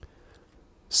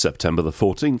September the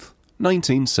 14th,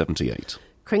 1978.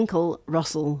 Crinkle,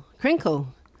 Russell, crinkle.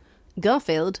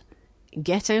 Garfield,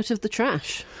 get out of the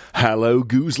trash. Hello,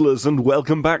 Goozlers, and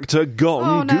welcome back to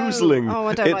Gone Goozling. Oh,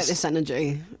 I don't like this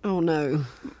energy. Oh, no.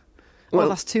 Well,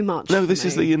 that's too much. No, this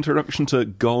is the introduction to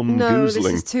Gone Goozling. No, this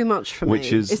is too much for me.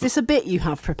 Is this a bit you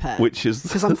have prepared?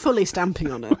 Because I'm fully stamping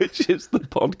on it. Which is the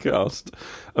podcast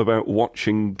about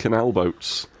watching canal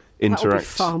boats interact. That would be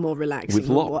far more relaxing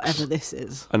than whatever this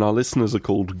is. And our listeners are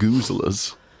called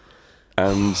Goozlers.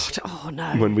 And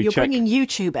no, when we you're bringing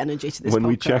YouTube energy to this When podcast.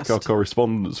 we check our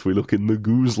correspondence, we look in the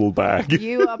Goozle bag.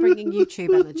 You are bringing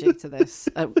YouTube energy to this,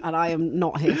 and I am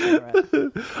not here for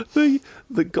it.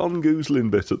 The Gone Goozling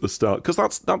bit at the start,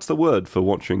 because that's the word for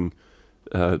watching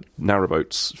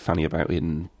narrowboats fanny about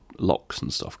in locks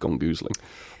and stuff, Gone Goozling.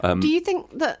 Do you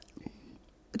think that...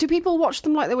 Do people watch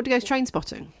them like they would go train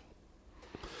spotting?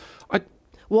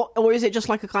 Or is it just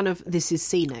like a kind of, this is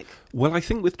scenic? Well, I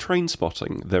think with train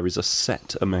spotting, there is a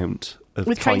set amount of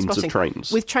kinds of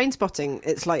trains. With train spotting,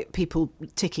 it's like people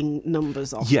ticking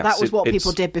numbers off. Yes, that was what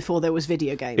people did before there was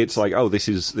video games. It's like, this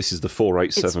is the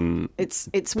 487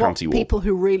 It's what people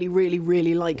who really, really,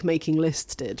 really like making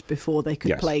lists did before they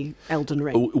could play Elden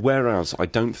Ring. Whereas I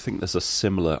don't think there's a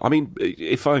similar... I mean,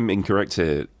 if I'm incorrect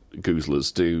here,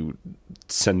 Goozlers, do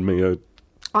send me a...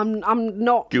 I'm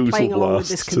not playing along with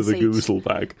this conceit. To the Goozle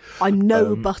bag. I'm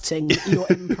no-butting your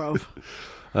improv.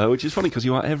 Which is funny because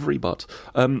you are every butt.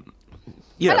 Hello.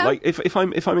 Like if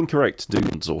I'm incorrect,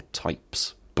 dudes or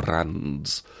types,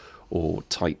 brands, or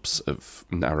types of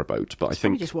narrowboat, but I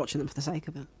think just watching them for the sake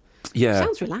of it. Yeah,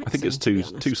 sounds relaxing. I think it's too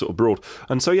sort of broad.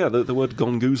 And so the word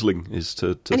 "gone goozling" is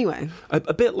to anyway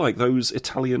a bit like those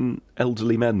Italian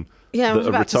elderly men. Yeah,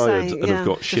 that are retired and have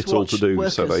got shit all to do,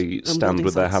 so they stand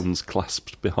with their hands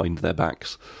clasped behind their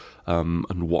backs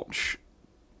and watch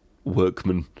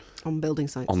workmen on building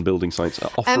sites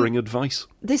offering advice.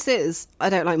 This is I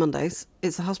Don't Like Mondays.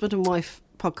 It's a husband and wife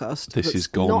podcast. This is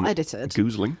Gone not edited.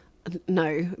 Goozling.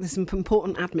 No, there's some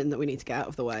important admin that we need to get out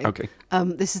of the way. Okay.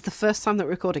 This is the first time that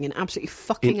we're recording in absolutely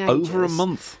fucking ages. Over a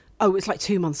month. Oh, it's like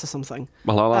 2 months or something.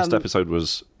 Well, our last episode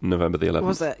was November the 11th.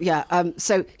 Was it? Yeah.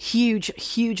 So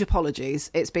huge apologies.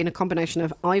 It's been a combination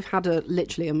of I've had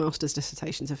literally a master's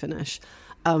dissertation to finish.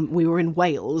 We were in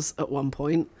Wales at one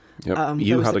point. Yep.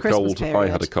 You had a cold, period. I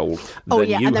had a cold. Oh, then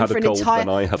yeah, you and then had a cold, then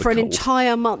I had a cold. For an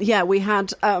entire month, yeah, we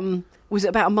had... was it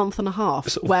about a month and a half?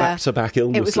 Sort of back-to-back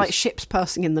illnesses. It was like ships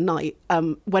passing in the night.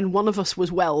 When one of us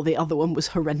was well, the other one was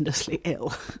horrendously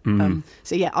ill.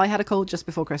 So yeah, I had a cold just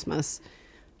before Christmas.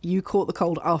 You caught the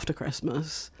cold after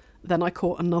Christmas. Then I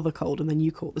caught another cold, and then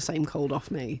you caught the same cold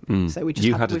off me. So we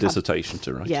just had a dissertation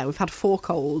to write. Yeah, we've had 4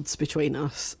 colds between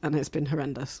us, and it's been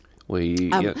horrendous.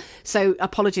 Yeah. So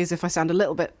apologies if I sound a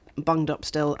little bit bunged up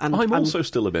still. And I'm also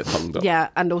still a bit bunged up. Yeah,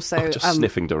 and also... just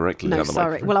sniffing directly down the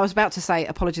microphone. Well, I was about to say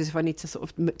apologies if I need to sort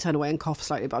of turn away and cough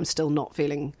slightly, but I'm still not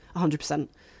feeling 100%.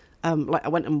 Like I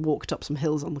went and walked up some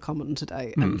hills on the common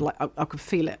today, and like I could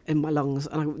feel it in my lungs,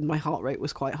 and my heart rate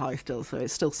was quite high still, so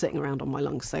it's still sitting around on my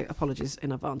lungs. So apologies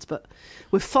in advance, but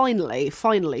we're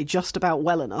finally just about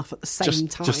well enough at the same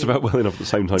time. Just about well enough at the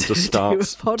same time to start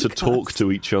to talk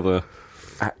to each other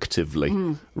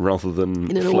actively, rather than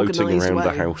floating around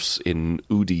the house in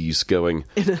oodies going,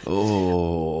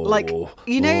 like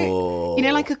you know,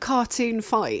 like a cartoon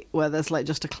fight where there's like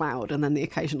just a cloud and then the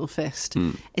occasional fist.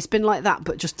 It's been like that,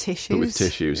 but just tissues. But with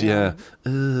tissues, yeah.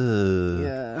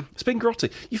 It's been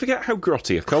grotty. You forget how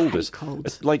grotty a cold is.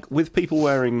 Colds. Like with people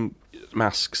wearing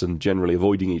masks and generally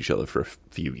avoiding each other for a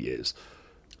few years.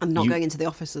 And not going into the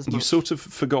office as much. You sort of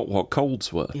forgot what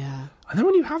colds were. Yeah. And then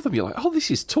when you have them, you're like,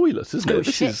 this is toilet, isn't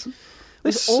it?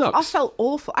 This sucks. I felt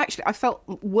awful. Actually, I felt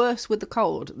worse with the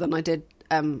cold than I did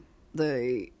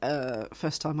the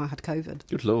first time I had COVID.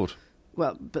 Good Lord.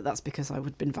 Well, but that's because I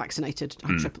had been vaccinated,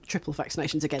 triple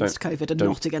vaccinations against COVID and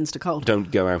not against a cold.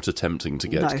 Don't go out attempting to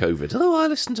get COVID. I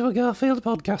listened to a Garfield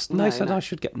podcast and they said I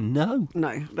should get... No,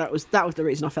 that was the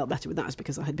reason I felt better with that, is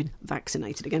because I had been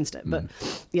vaccinated against it. But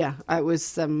yeah, it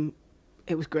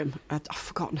was grim. I've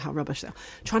forgotten how rubbish they are.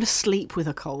 Trying to sleep with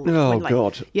a cold.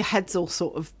 God. Your head's all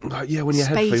sort of when your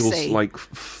head feels like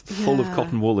full of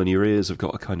cotton wool and your ears have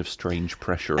got a kind of strange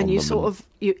pressure on them. And you sort of...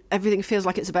 everything feels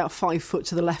like it's about 5 foot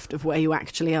to the left of where you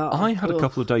actually are. I had a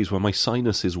couple of days where my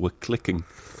sinuses were clicking.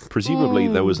 Presumably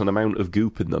there was an amount of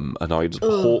goop in them and I'd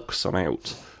hawk some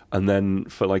out. And then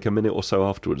for like a minute or so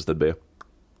afterwards there'd be a...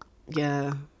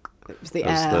 Yeah. It was the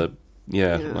air.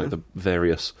 Like the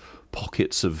various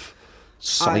pockets of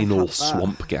sinal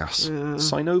swamp gas. Yeah.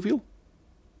 Synovial,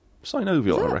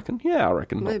 I reckon. Yeah, I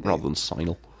reckon. Rather than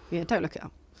sinal. Yeah, don't look it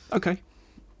up. Okay.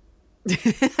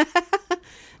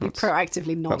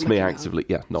 Proactively not. That's me actively,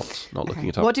 not looking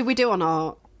it up. What did we do on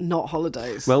our not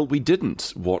holidays? Well, we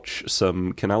didn't watch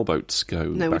some canal boats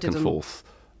go back and forth,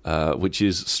 which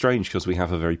is strange because we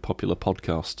have a very popular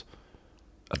podcast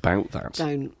about that.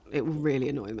 Don't. It will really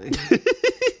annoy me.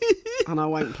 And I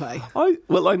won't play.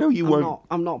 I know you won't.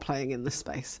 I'm not playing in this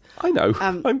space. I know.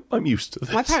 I'm used to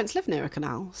this. My parents live near a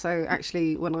canal, so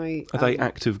actually when I... Are they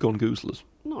active gongoozlers?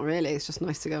 Not really. It's just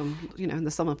nice to go and, in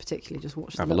the summer particularly, just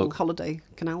watch the little holiday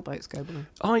canal boats go by.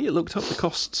 I looked up the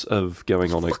costs of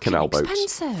going on a canal boat.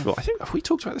 Expensive. Well, I think, have we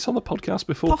talked about this on the podcast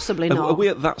before? Possibly not. Are we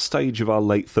at that stage of our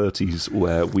late 30s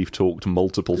where we've talked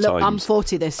multiple times? I'm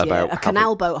 40 this year. A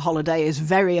canal boat holiday is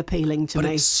very appealing to me.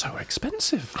 But it's so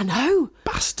expensive. I know.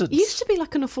 Bastards. It used to be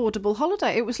like an affordable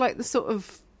holiday. It was like the sort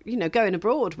of... going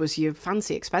abroad was your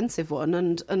fancy expensive one,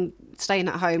 and staying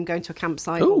at home, going to a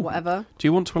campsite or whatever. Do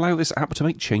you want to allow this app to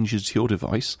make changes to your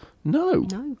device? No.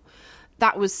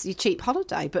 That was your cheap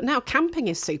holiday. But now camping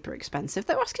is super expensive.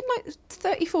 They're asking like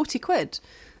 30, 40 quid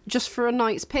just for a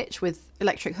night's pitch with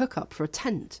electric hookup for a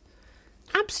tent.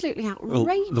 Absolutely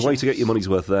outrageous. Well, the way to get your money's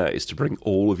worth there is to bring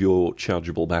all of your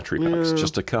chargeable battery packs,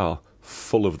 just a car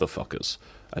full of the fuckers,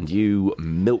 and you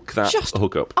milk that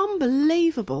hookup.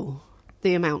 Unbelievable.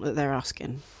 The amount that they're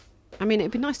asking. I mean,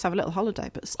 it'd be nice to have a little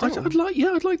holiday, but still. I'd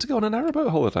like to go on a narrowboat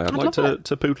holiday. I'd like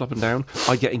to poodle up and down.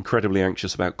 I get incredibly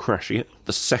anxious about crashing it.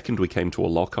 The second we came to a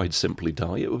lock, I'd simply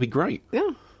die. It would be great.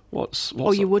 Yeah.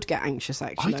 You would get anxious,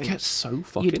 actually. I'd get so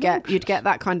fucking anxious. You'd get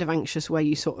that kind of anxious where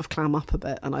you sort of clam up a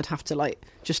bit, and I'd have to,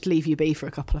 just leave you be for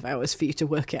a couple of hours for you to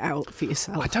work it out for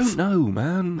yourself. I don't know,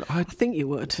 man. I think you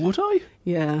would. Would I?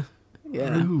 Yeah.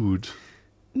 Rude.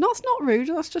 No, it's not rude.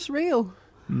 That's just real.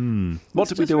 What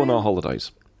did we do on our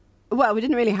holidays? Well, we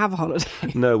didn't really have a holiday.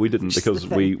 No, we didn't, because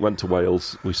we went to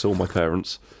Wales. We saw my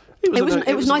parents.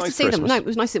 It was nice to see them. No, it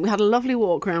was nice. We had a lovely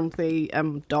walk around the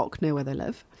dock near where they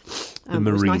live. The marina.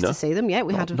 It was nice to see them. Yeah,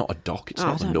 we had not a dock. It's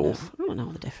not the north. I don't know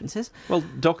what the difference is. Well,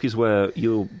 dock is where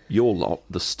your lot,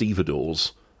 the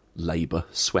stevedores, labour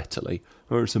sweatily,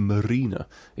 whereas a marina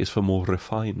is for more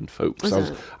refined folks,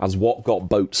 as what got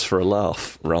boats for a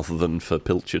laugh rather than for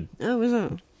pilchard. Oh, is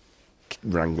it?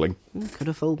 Wrangling. Could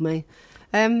have fooled me.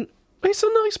 It's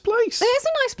a nice place. It is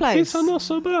a nice place. It's not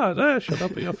so bad. Shut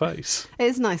up at your face. It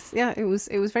is nice. Yeah, it was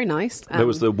very nice. There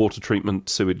was the water treatment,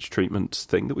 sewage treatment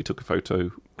thing that we took a photo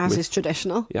as with. Is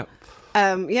traditional. Yep.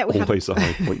 We always a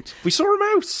high point. We saw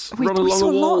a mouse run along a wall. We saw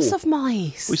lots of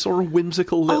mice. We saw a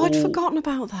whimsical little... I'd forgotten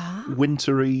about that.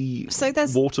 Wintry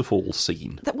waterfall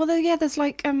scene. There's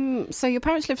so your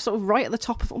parents live sort of right at the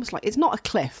top of almost it's not a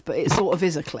cliff, but it sort of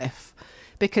is a cliff.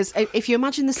 Because if you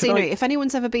imagine the scenery, if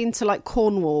anyone's ever been to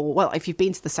Cornwall, well, if you've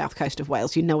been to the south coast of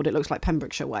Wales, you know what it looks like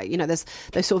Pembrokeshire way. There's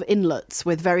those sort of inlets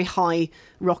with very high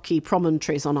rocky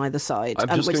promontories on either side,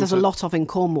 which there's a lot of in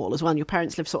Cornwall as well. And your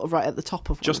parents live sort of right at the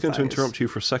top of one Just going to interrupt you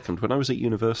for a second. When I was at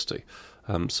university,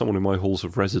 someone in my halls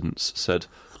of residence said,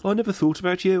 I never thought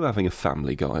about you having a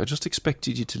family, guy. I just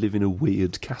expected you to live in a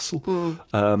weird castle.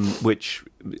 Which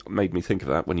made me think of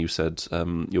that when you said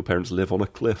your parents live on a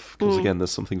cliff. Because, again, there's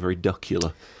something very duckier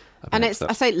about and I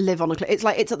say live on a cliff. It's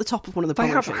it's at the top of one of the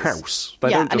promontories. They have a house. They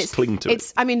don't just cling to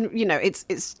it.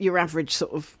 It's your average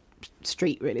sort of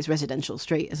street, really. It's residential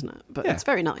street, isn't it? But it's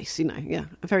very nice,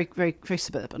 very, very, very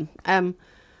suburban.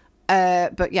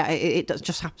 But, yeah, it does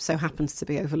just so happens to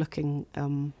be overlooking...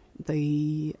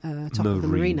 the top of the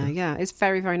marina. Yeah, it's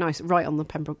very, very nice, right on the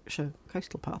Pembrokeshire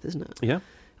coastal path, isn't it? Yeah,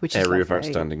 which area is lovely. Of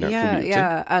outstanding natural beauty.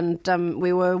 Yeah, and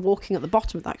we were walking at the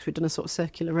bottom of that because we'd done a sort of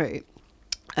circular route,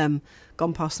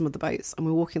 gone past some of the boats, and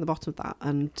we were walking at the bottom of that,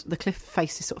 and the cliff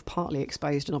face is sort of partly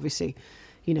exposed, and obviously,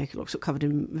 it looks sort of covered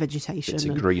in vegetation. It's a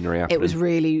greenery happening. It was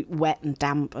really wet and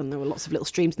damp, and there were lots of little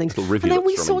streams and things. Little rivulets and then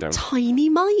we saw down. Tiny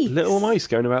mice. Little mice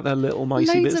going about their little micey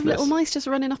business. Loads of little mice just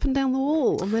running up and down the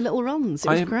wall on their little runs. It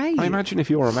was great. I imagine if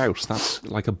you're a mouse, that's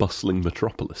like a bustling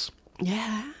metropolis.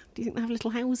 Yeah. Do you think they have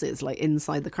little houses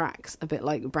inside the cracks, a bit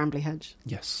like Brambley Hedge?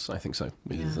 Yes, I think so.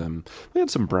 We had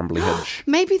some Brambley Hedge.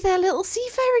 Maybe they're little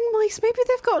seafaring mice. Maybe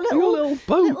they've got little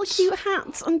boats, little cute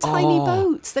hats and tiny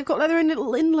boats. They've got their own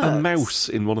little inlets. A mouse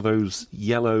in one of those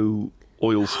yellow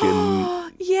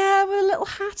oilskin. Yeah, with a little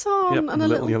hat on and a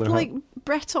little yellow hat.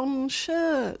 Breton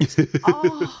shirt.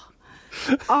 Oh.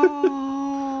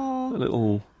 A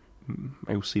little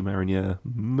mousy mariniere.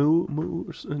 No,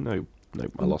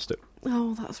 I lost it.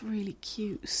 Oh, that's really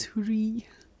cute. Souris.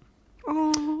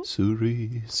 Oh.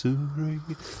 Souris.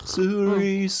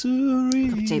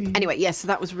 Anyway, yes, so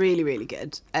that was really, really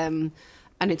good.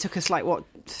 And it took us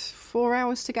 4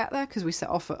 hours to get there because we set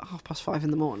off at 5:30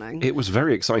 in the morning. It was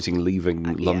very exciting leaving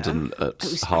London at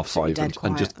 5:30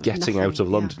 and just getting out of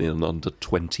London in under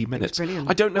 20 minutes. Brilliant.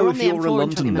 I don't know if you're a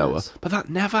London knower, minutes. but that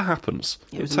never happens.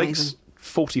 It takes amazing.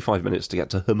 45 minutes to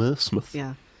get to Hammersmith.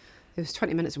 Yeah. It was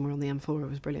 20 minutes and we were on the M4. It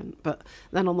was brilliant. But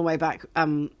then on the way back,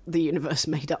 the universe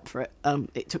made up for it.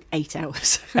 It took 8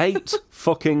 hours. 8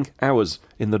 fucking hours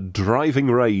in the driving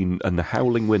rain and the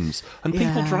howling winds. And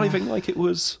people driving like it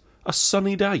was a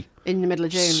sunny day. In the middle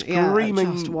of June.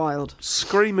 Screaming, just wild.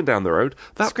 Screaming down the road.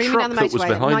 That Screaming truck down the that was motorway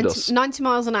behind at us. 90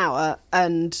 miles an hour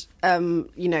and,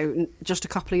 just a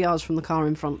couple of yards from the car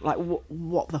in front. Like,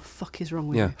 what the fuck is wrong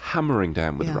with you? Hammering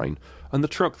down with rain. And the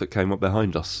truck that came up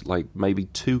behind us, maybe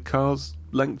 2 cars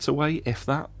lengths away, if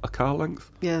that, a car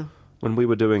length. Yeah. When we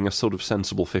were doing a sort of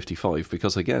sensible 55,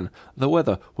 because again, the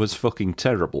weather was fucking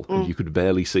terrible and you could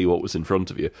barely see what was in front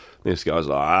of you. This guy's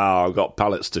like, I've got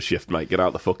pallets to shift, mate, get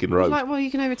out the fucking road. Well, you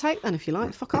can overtake then if you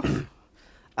like, fuck off.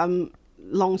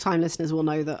 Long-time listeners will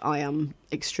know that I am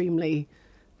extremely...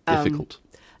 difficult.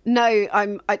 No,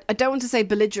 I don't want to say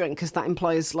belligerent because that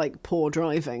implies poor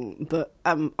driving, but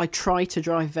I try to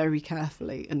drive very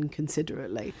carefully and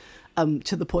considerately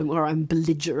to the point where I'm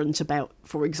belligerent about,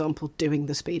 for example, doing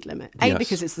the speed limit. Yes.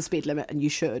 Because it's the speed limit and you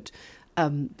should,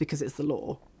 because it's the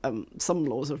law. Some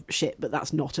laws are shit, but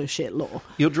that's not a shit law.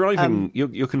 You're driving,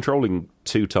 you're controlling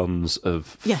 2 tons of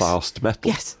fast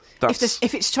metal. Yes.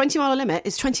 If it's 20 mile limit,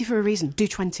 it's 20 for a reason. Do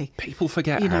 20. People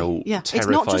forget how it's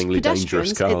not just terrifyingly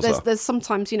dangerous cars are. There's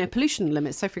sometimes, pollution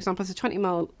limits. So, for example, there's a 20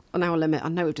 mile an hour limit. I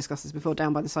know we've discussed this before,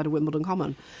 down by the side of Wimbledon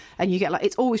Common. And you get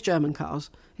it's always German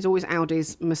cars. It's always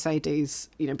Audis,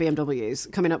 Mercedes,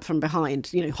 BMWs coming up from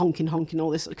behind, honking, all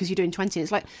this, because you're doing 20. And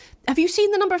it's like, have you seen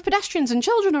the number of pedestrians and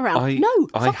children around? No.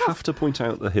 I have to point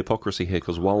out the hypocrisy here,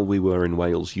 because while we were in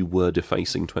Wales, you were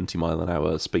defacing 20 mile an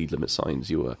hour speed limit signs.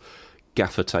 You were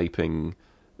gaffer taping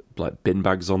bin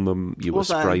bags on them. You were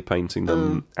spray painting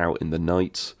them out in the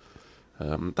night.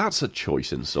 That's a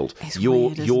choice insult.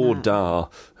 Your DAR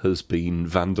has been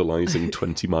vandalising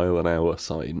 20 mile an hour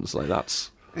signs.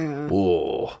 That's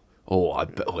I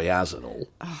bet he has and all.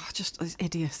 It's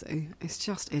idiocy. It's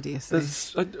just idiocy.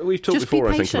 We've talked before,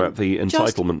 I think, about the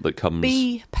entitlement that comes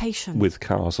be patient with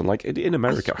cars, and in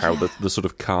America, how the sort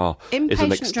of car is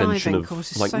an extension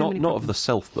of not of the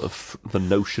self, but of the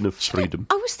notion of freedom.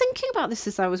 I was thinking about this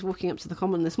as I was walking up to the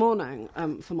Common this morning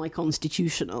for my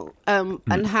constitutional,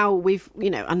 and how we've,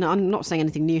 and I'm not saying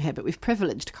anything new here, but we've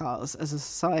privileged cars as a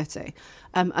society,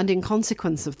 and in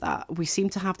consequence of that, we seem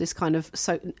to have this kind of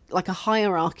a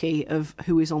hierarchy of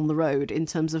who is on the road in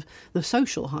terms of the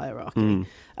social hierarchy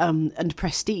and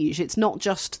prestige. It's not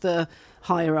just the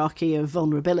hierarchy of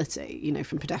vulnerability,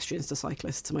 from pedestrians to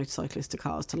cyclists to motorcyclists to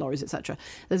cars to lorries, etc.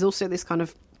 There's also this kind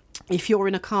of, if you're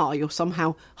in a car, you're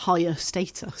somehow higher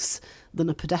status than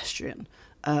a pedestrian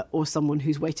or someone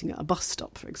who's waiting at a bus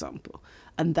stop, for example.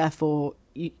 And therefore,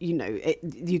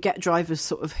 you get drivers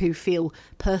sort of who feel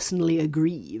personally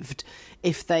aggrieved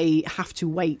if they have to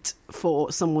wait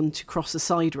for someone to cross a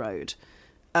side road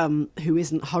who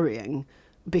isn't hurrying,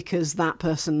 because that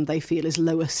person they feel is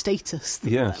lower status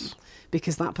than them,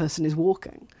 because that person is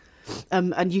walking.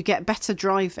 And you get better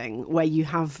driving where you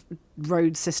have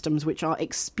road systems which are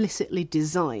explicitly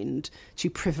designed to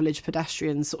privilege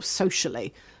pedestrians sort of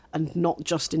socially, and not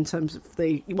just in terms of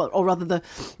the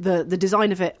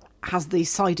design of it has the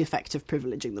side effect of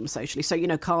privileging them socially.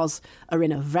 So, cars are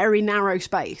in a very narrow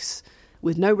space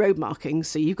with no road markings,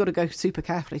 so you've got to go super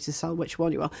carefully to tell which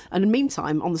one you are. And in the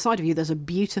meantime, on the side of you, there's a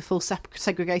beautiful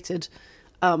segregated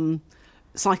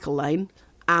cycle lane,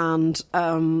 and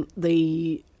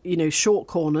the short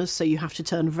corners, so you have to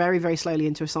turn very, very slowly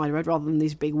into a side road rather than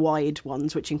these big wide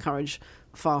ones which encourage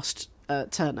fast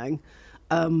turning.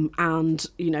 And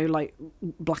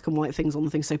black and white things on the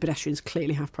thing, so pedestrians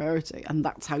clearly have priority, and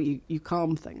that's how you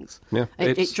calm things. Yeah,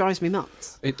 it drives me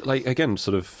nuts. Again,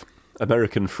 sort of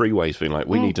American freeways being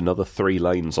we need another 3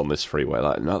 lanes on this freeway.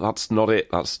 No, that's not it.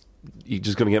 You're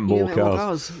just going to get more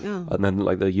cars. And then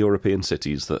the European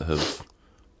cities that have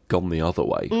gone the other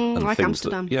way, and like things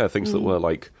Amsterdam. That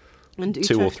were and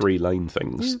 2 or 3 lane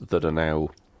things that are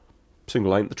now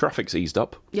single lane. The traffic's eased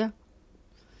up. Yeah,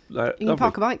 you can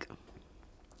park a bike.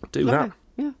 Do that.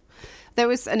 Yeah. There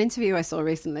was an interview I saw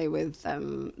recently with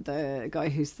the guy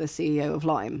who's the CEO of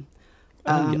Lime.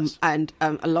 Yes. And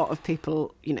a lot of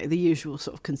people, the usual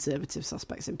sort of conservative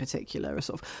suspects in particular are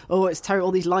sort of, it's terrible,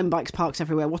 all these Lime bikes parked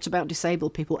everywhere. What about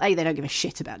disabled people? They don't give a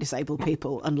shit about disabled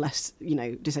people unless,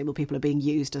 disabled people are being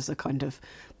used as a kind of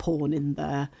pawn in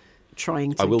their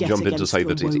trying to I will get jump in to against say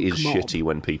the that it is woke mob. shitty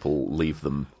when people leave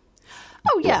them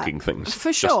blocking things.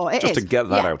 For sure, just to get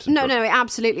that out. No, it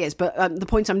absolutely is. But the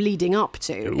point I'm leading up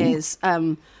to is,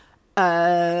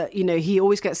 he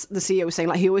always gets, the CEO was saying,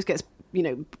 like, he always gets,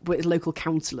 with local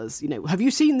councillors, have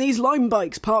you seen these Lime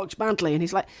bikes parked badly? And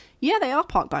he's like, yeah, they are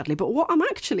parked badly, but what I'm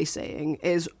actually seeing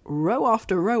is row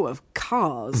after row of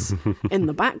cars in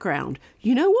the background.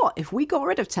 You know what? If we got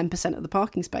rid of 10% of the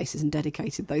parking spaces and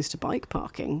dedicated those to bike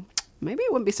parking, maybe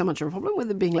it wouldn't be so much of a problem with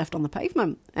them being left on the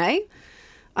pavement, eh?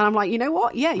 And I'm like, you know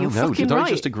what? Yeah, you're fucking right. Did I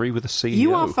just agree with the CEO?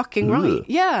 You are fucking right.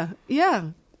 Yeah.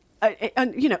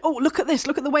 And, look at this.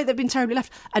 Look at the way they've been terribly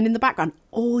left. And in the background,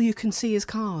 all you can see is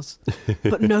cars.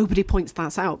 But nobody points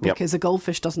that out because a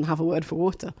goldfish doesn't have a word for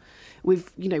water.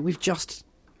 We've just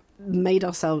made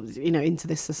ourselves, into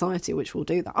this society which will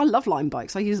do that. I love Lime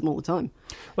bikes. I use them all the time.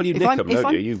 Well, you nick them,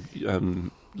 don't you?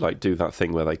 You do that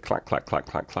thing where they clack, clack, clack,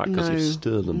 clack, clack because you've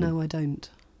stolen them. No, I don't.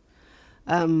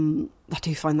 I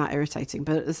do find that irritating.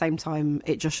 But at the same time,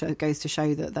 it just goes to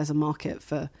show that there's a market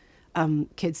for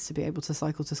kids to be able to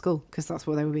cycle to school, because that's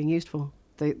what they were being used for.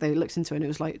 They looked into it and it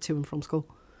was like to and from school.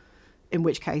 In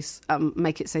which case,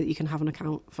 make it so that you can have an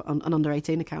account, for an under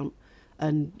 18 account,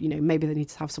 and maybe they need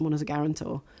to have someone as a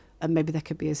guarantor, and maybe there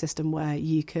could be a system where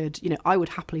you could, I would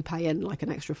happily pay in like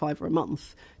an extra £5 a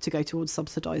month to go towards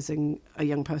subsidising a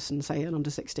young person, say an under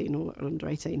 16 or an under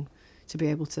 18, to be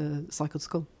able to cycle to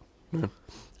school. Yeah.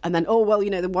 And then,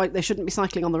 they shouldn't be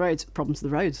cycling on the roads. Problems with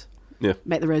the roads. Yeah.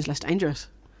 Make the roads less dangerous.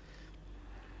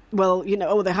 Well,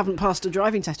 they haven't passed a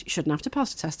driving test. You shouldn't have to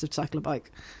pass a test to cycle a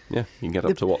bike. Yeah, you can get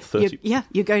up to, 30?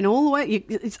 You're going all the way.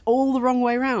 It's all the wrong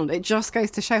way around. It just goes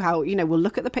to show how, we'll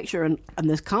look at the picture and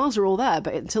the cars are all there,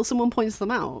 but until someone points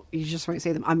them out, you just won't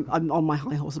see them. I'm on my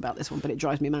high horse about this one, but it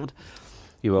drives me mad.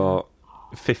 You are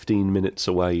 15 minutes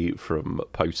away from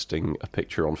posting a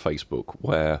picture on Facebook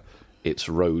where it's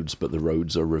roads, but the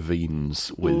roads are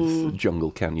ravines with Jungle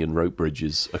Canyon rope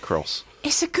bridges across.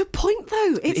 It's a good point,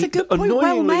 though. It's a good point.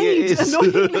 Well made.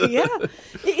 Annoyingly, yeah.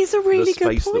 It is a really good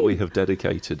point. The space that we have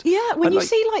dedicated. Yeah, when you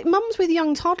see mums with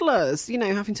young toddlers,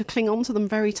 having to cling onto them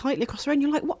very tightly across the road, and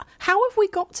you're like, what? How have we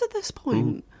got to this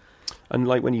point? And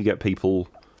when you get people,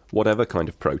 whatever kind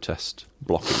of protest,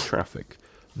 blocking traffic,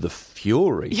 the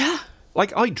fury. Yeah.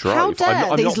 Like, I drive. How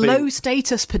dare I'm these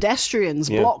low-status pedestrians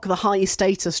block the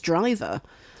high-status driver,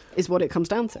 is what it comes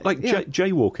down to. Like,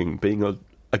 jaywalking being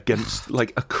against,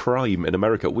 like, a crime in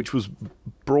America, which was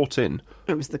brought in...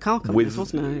 It was the car companies,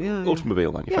 wasn't it? Yeah,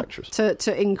 automobile manufacturers. Yeah.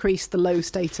 To increase the low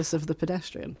status of the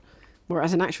pedestrian.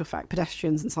 Whereas, in actual fact,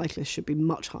 pedestrians and cyclists should be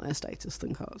much higher status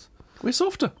than cars. We're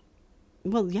softer.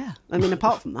 Well, yeah. I mean,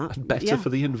 apart from that... and better for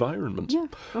the environment. Yeah,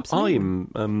 absolutely.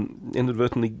 I'm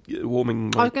inadvertently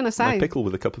warming my pickle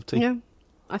with a cup of tea. Yeah,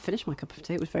 I finished my cup of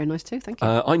tea. It was very nice too, thank you.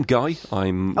 I'm Guy.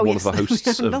 I'm one of the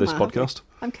hosts of this podcast.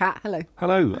 I'm Kat. Hello.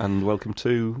 Hello, and welcome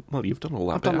to... Well, you've done all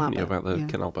that bit, haven't you, about the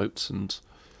canal boats and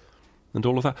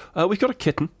all of that. We've got a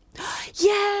kitten.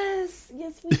 Yes,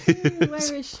 we do.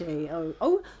 Where is she?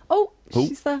 Oh,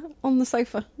 she's there on the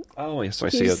sofa. Oh, yes, I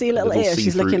see. You see a little ear.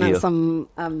 She's looking at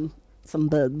some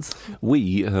birds.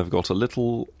 We have got a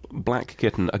little black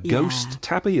kitten. A ghost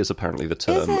tabby is apparently the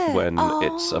term when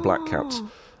it's a black cat.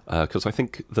 Because I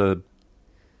think the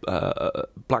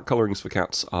black colourings for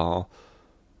cats are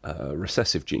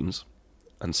recessive genes,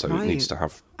 and so it needs to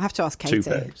have I have to ask Katie. 2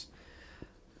 pairs.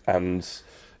 And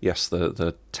yes,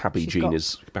 the tabby gene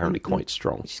is apparently quite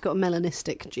strong. She's got a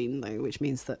melanistic gene, though, which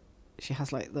means that she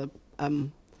has like the...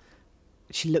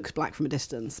 she looks black from a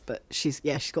distance, but she's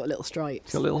got a little stripe.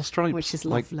 She's got a little stripe, which is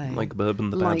lovely. Like Bourbon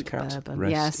the bad cat. Bourbon.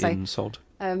 Rest in sod.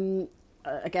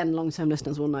 Again, long-term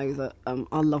listeners will know that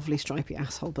our lovely stripy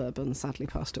asshole Bourbon sadly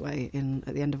passed away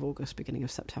at the end of August, beginning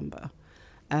of September.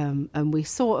 And we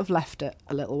sort of left it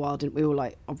a little while, didn't we? All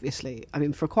like, obviously, I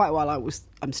mean, for quite a while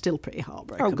I'm still pretty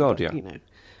heartbroken. Oh God, but,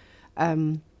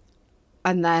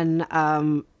 and then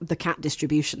the cat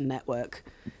distribution network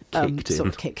sort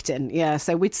of kicked in. Yeah,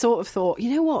 so we'd sort of thought,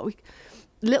 you know what,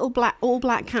 all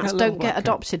black cats don't get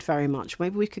adopted very much.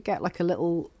 Maybe we could get like a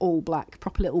little all black,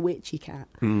 proper little witchy cat.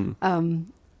 And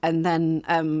then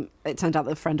it turned out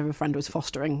that a friend of a friend was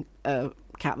fostering a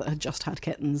cat that had just had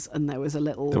kittens, and there was a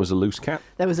loose cat.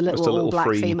 There was a little all black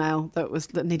female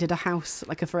that needed a house,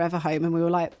 like a forever home, and we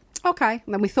were like, okay.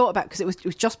 And then we thought about, because it was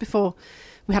just before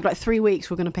we had like 3 weeks.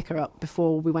 We were going to pick her up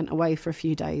before we went away for a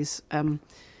few days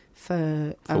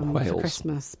for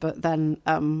Christmas. But then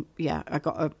I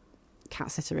got a cat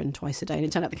sitter in twice a day, and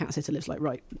it turned out the cat sitter lives like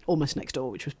right almost next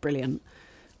door, which was brilliant.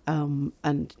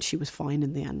 And she was fine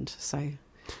in the end. So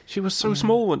she was so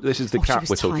small. This is the cat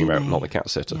we're talking about, not the cat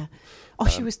sitter. Yeah. Oh,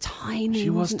 she was tiny. She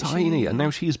was tiny, and now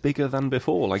she's bigger than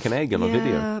before, like an egg on a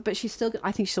video. Yeah, but she's still.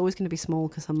 I think she's always going to be small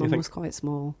because her mum was quite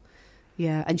small.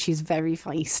 Yeah, and she's very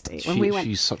feisty.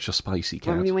 She's such a spicy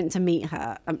cat. When we went to meet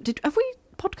her, have we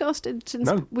podcasted since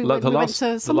no, we went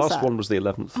to Somerset? The last one was the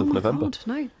 11th of November. God,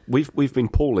 no. We've been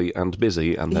poorly and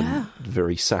busy and then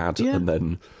very sad and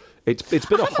then it's been a hot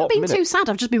minute. I haven't been too sad.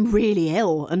 I've just been really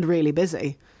ill and really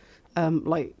busy.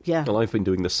 Well, I've been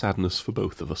doing the sadness for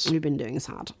both of us. We've been doing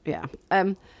sad, yeah.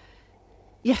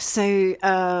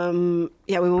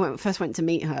 When we first went to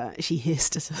meet her, she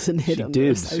hissed at us and hid under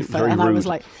the sofa, very and rude. I was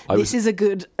like, "This is a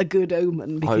good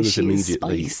omen because I was she's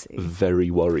immediately spicy."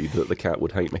 very worried that the cat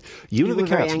would hate me. Una the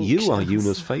cat, you are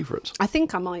Una's favourite. I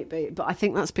think I might be, but I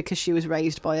think that's because she was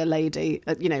raised by a lady,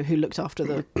 who looked after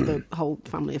the whole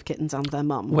family of kittens and their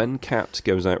mum. When Cat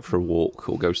goes out for a walk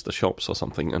or goes to the shops or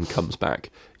something and comes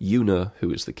back, Una,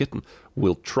 who is the kitten,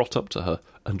 will trot up to her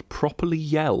and properly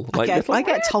yell. I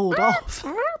get told off.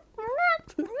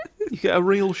 You get a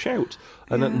real shout.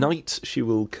 And at night, she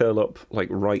will curl up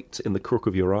right in the crook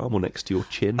of your arm or next to your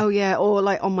chin. Oh, yeah, or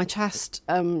on my chest.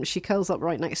 She curls up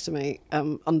right next to me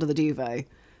under the duvet.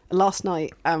 Last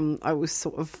night, I was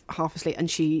sort of half asleep, and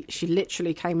she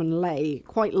literally came and lay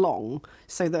quite long,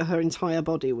 so that her entire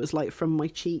body was from my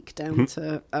cheek down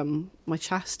to my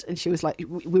chest, and she was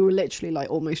we were literally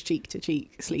almost cheek to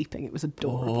cheek sleeping. It was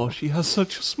adorable. Oh, she has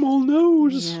such a small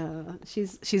nose. Yeah,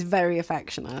 she's very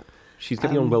affectionate. She's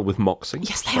getting on well with Moxie.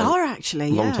 Yes, they are actually.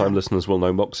 Yeah. Long-time listeners will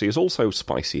know Moxie is also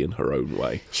spicy in her own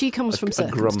way. She comes from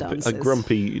Circumstances. A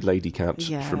grumpy lady cat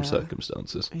from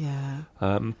Circumstances. Yeah.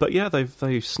 But yeah,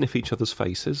 they sniff each other's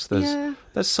faces.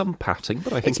 There's some patting,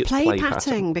 but I think it's play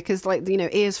patting because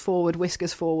ears forward,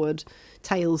 whiskers forward,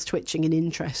 tails twitching in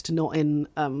interest, not in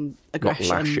aggression.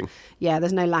 Not lashing. Yeah,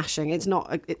 there's no lashing. It's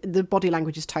not. The body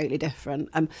language is totally different.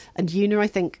 And Una, I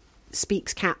think,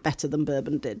 speaks cat better than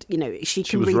Bourbon did. She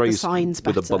can read the signs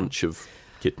better. With a bunch of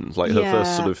kittens, her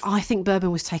first sort of. I think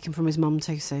Bourbon was taken from his mum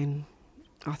too soon.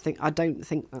 I don't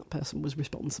think that person was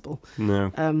responsible.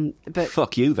 No. But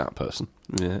fuck you, that person.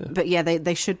 Yeah. But yeah,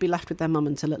 they should be left with their mum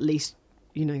until at least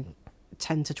 10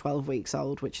 to 12 weeks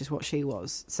old, which is what she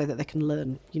was, so that they can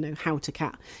learn how to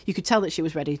cat. You could tell that she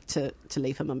was ready to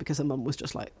leave her mum because her mum was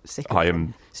just sick of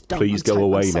them. Please go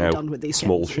away now. Done with these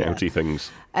small kids, shouty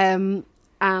things.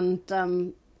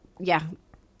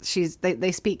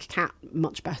 They speak cat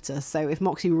much better. So if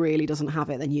Moxie really doesn't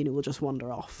have it, then Una will just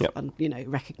wander off and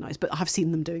recognise. But I've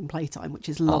seen them doing playtime, which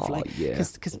is lovely.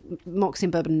 Because Moxie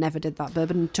and Bourbon never did that.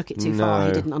 Bourbon took it too far.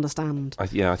 He didn't understand. I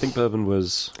think Bourbon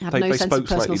was. They spoke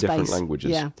slightly different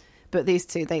languages. Yeah. But these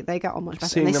two, they get on much better.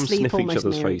 Seeing and they them sleep sniff each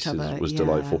other's near faces each other. was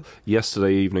delightful.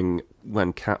 Yesterday evening,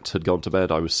 when Cat had gone to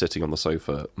bed, I was sitting on the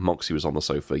sofa. Moxie was on the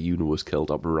sofa. Una was curled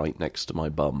up right next to my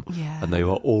bum. Yeah. And they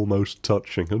were almost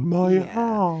touching. And my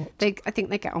heart. I think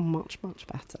they get on much, much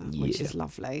better, which is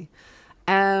lovely.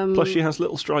 Plus she has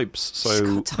little stripes,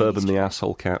 so Bourbon the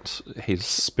asshole cat, his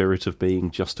spirit of being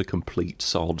just a complete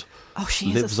sod,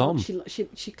 lives on.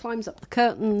 She climbs up the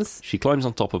curtains. She climbs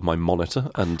on top of my monitor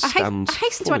and stands. I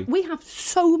hasten to add, we have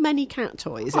so many cat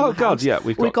toys in the house. God, yeah.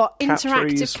 We've got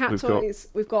interactive cat toys.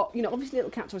 We've got obviously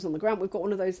little cat toys on the ground. We've got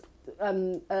one of those.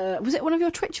 Was it one of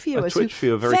your Twitch viewers? A Twitch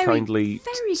viewer very kindly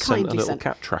sent a little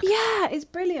cat track. Yeah, it's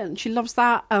brilliant. She loves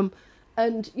that.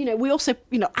 And we also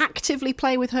actively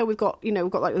play with her. We've got a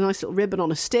nice little ribbon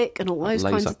on a stick and all those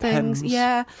kinds of things.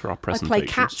 Yeah, for our I presentations. play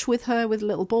catch with her with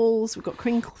little balls. We've got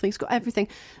crinkle things, got everything.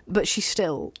 But she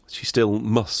still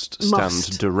must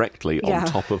stand directly on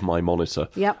top of my monitor.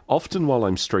 Yep. Often while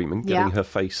I'm streaming, getting her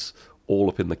face all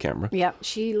up in the camera. Yeah,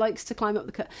 she likes to climb up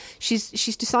the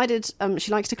she's decided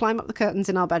she likes to climb up the curtains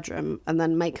in our bedroom and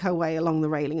then make her way along the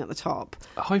railing at the top.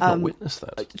 I've not witnessed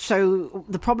that. So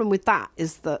the problem with that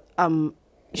is that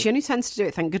she only tends to do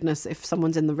it, thank goodness, if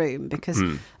someone's in the room because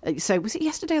so was it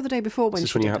yesterday or the day before when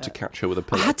you had to catch her with a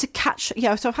pillow? I had to catch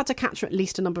so I've had to catch her at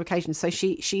least a number of occasions. So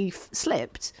she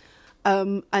slipped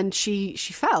and she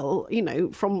fell,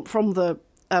 from the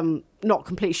not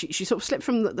complete. She sort of slipped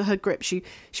from her grip. She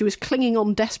was clinging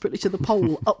on desperately to the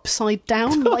pole, upside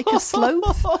down like a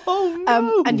sloth,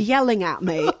 and yelling at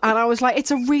me. And I was like, "It's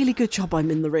a really good job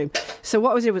I'm in the room." So what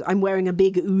I was doing was I'm wearing a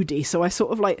big hoodie, so I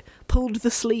sort of pulled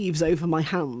the sleeves over my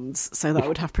hands so that I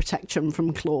would have protection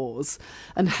from claws,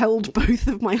 and held both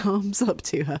of my arms up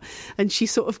to her, and she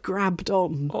sort of grabbed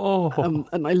on.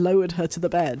 And I lowered her to the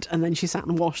bed, and then she sat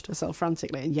and washed herself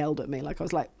frantically and yelled at me. I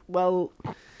was like, "Well."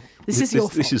 This is your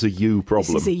fault. This is a you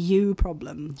problem. This is a you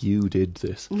problem. You did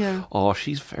this. Yeah. Oh,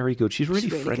 she's very good. She's really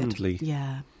friendly. Good.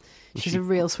 Yeah. She's a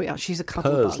real sweetheart. She's a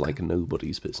cuddle Purrs bug. like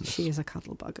nobody's business. She is a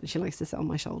cuddle bug, and she likes to sit on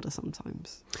my shoulder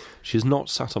sometimes. She's not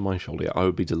sat on my shoulder yet. I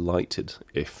would be delighted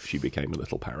if she became a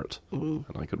little parrot and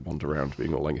I could wander around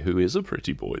being all like, who is a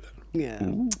pretty boy then? Yeah.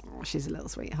 Oh, she's a little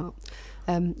sweetheart.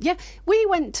 We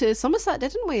went to Somerset,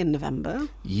 didn't we, in November?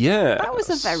 Yeah. That was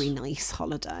a very nice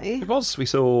holiday. It was. We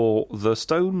saw the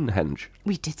Stonehenge.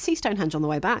 We did see Stonehenge on the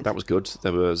way back. That was good.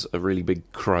 There was a really big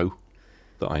crow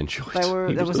that I enjoyed.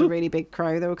 There was a really big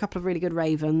crow. There were a couple of really good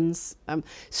ravens.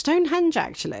 Stonehenge,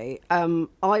 actually,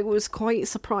 I was quite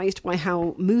surprised by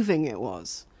how moving it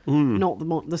was. Not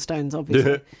the stones,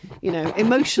 obviously.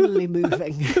 Emotionally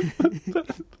moving.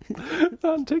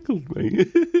 That tickled me.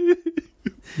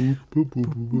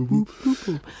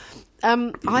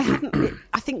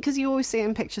 I think because you always see it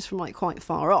in pictures from like quite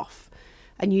far off,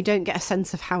 and you don't get a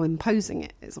sense of how imposing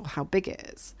it is or how big it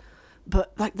is.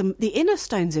 But like the inner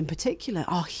stones in particular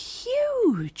are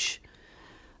huge,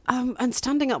 and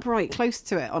standing upright close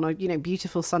to it on a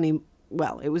beautiful sunny.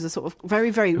 Well, it was a sort of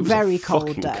very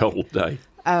cold day. Cold day.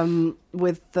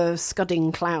 With the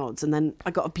scudding clouds, and then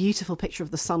I got a beautiful picture of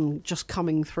the sun just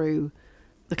coming through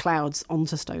the clouds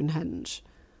onto Stonehenge.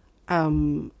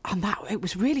 And it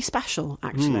was really special,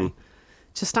 actually,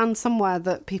 to stand somewhere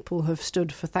that people have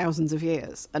stood for thousands of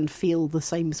years and feel the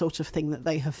same sort of thing that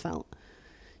they have felt.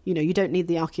 You don't need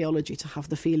the archaeology to have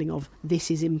the feeling of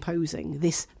this is imposing,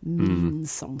 this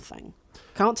means something.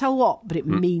 Can't tell what, but it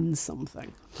means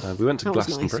something. We went to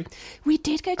Glastonbury. Nice. We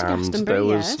did go to and Glastonbury,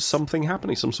 there was something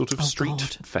happening, some sort of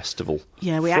street festival.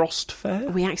 Yeah, Frost Fair?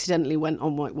 We accidentally went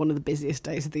on one of the busiest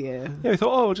days of the year. Yeah, we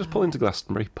thought, we'll just pull into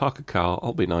Glastonbury, park a car,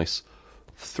 I'll be nice.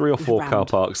 3 or 4 car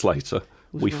parks later,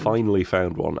 we finally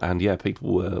found one, and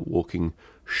people were walking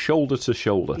shoulder to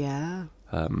shoulder. Yeah.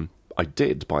 I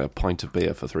did buy a pint of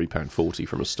beer for £3.40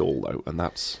 from a stall, though, and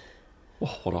that's...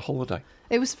 Oh, what a holiday.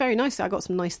 It was very nice. I got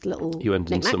some nice little You went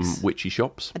in knickknacks. some witchy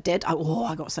shops? I did. I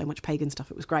got so much pagan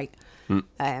stuff. It was great. We went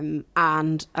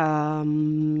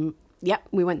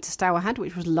to Stourhead,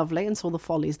 which was lovely, and saw the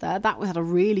Follies there. That had a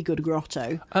really good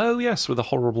grotto. Oh, yes, with the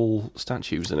horrible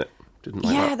statues in it. Didn't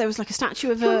like that. Yeah, there was like a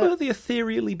statue of Remember the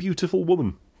ethereally beautiful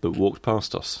woman that walked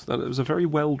past us? It was a very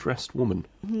well-dressed woman.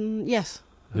 Yes,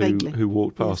 vaguely. Who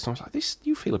walked past. Yes. And I was like, "This,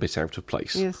 you feel a bit out of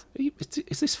place. Yes.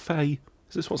 Is this Fae?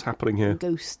 Is this what's happening here?"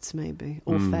 Ghosts, maybe.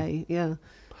 Or Fae, yeah.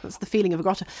 That's the feeling of a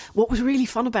grotto. What was really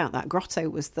fun about that grotto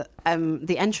was that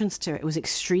the entrance to it was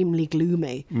extremely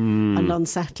gloomy and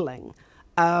unsettling.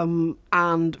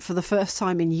 And for the first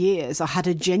time in years, I had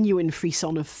a genuine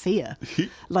frisson of fear.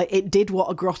 Like, it did what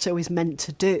a grotto is meant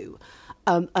to do.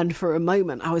 And for a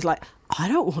moment, I was like, I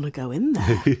don't want to go in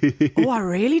there. I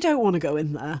really don't want to go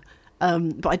in there.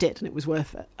 But I did, and it was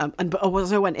worth it. But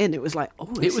as I went in, it was like,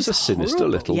 it was a sinister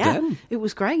horrible. little den. It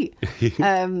was great. It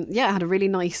had a really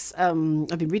nice. I've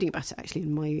been reading about it actually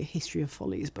in my History of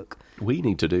Follies book. We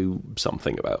need to do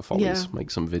something about Follies. Make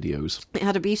some videos. It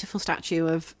had a beautiful statue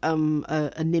of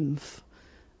a nymph.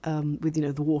 With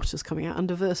the waters coming out, and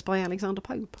a verse by Alexander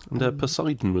Pope. And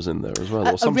Poseidon was in there as well,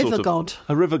 or a river god.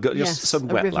 A river god, yes, some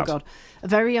a wet river lad. god.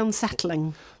 Very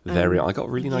unsettling. I got a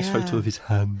really nice photo of his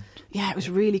hand. Yeah, it was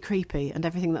really creepy, and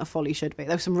everything that a folly should be.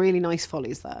 There were some really nice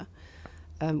follies there.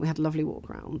 We had a lovely walk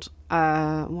around.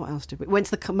 What else did we? Went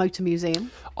to the Motor Museum.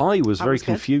 I was very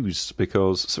confused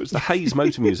because it's the Hayes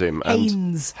Motor Museum.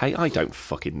 Haynes. Hey, I don't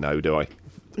fucking know, do I?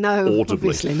 No, audibly.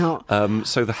 Obviously not.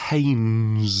 So the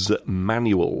Haynes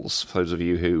manuals, for those of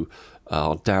you who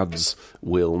are dads,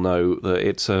 will know that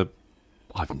it's a...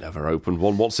 I've never opened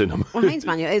one. What's in them? Well, Haynes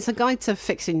manual. It's a guide to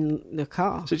fixing the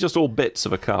car. So it's just all bits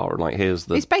of a car, and like here's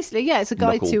the... It's basically, it's a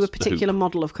guide to a particular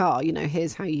model of car.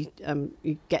 Here's how you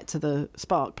get to the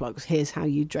spark plugs. Here's how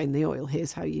you drain the oil.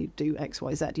 Here's how you do X,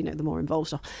 Y, Z. The more involved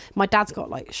stuff. My dad's got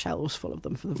like shelves full of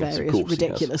them for the various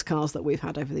ridiculous cars that we've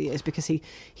had over the years because he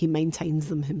maintains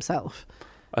them himself.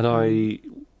 And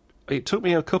it took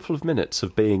me a couple of minutes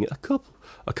of being a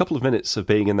couple of minutes of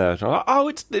being in there. Oh,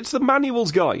 it's the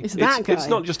manuals guy. It's that guy. It's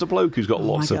not just a bloke who's got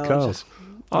lots of cars.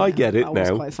 Yeah, I get it now.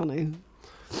 That was quite funny.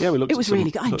 Yeah, we looked. It was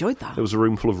really good. I enjoyed that. There was a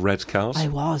room full of red cars.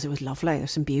 It was lovely. There were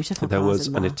some beautiful there cars was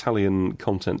in an there. Italian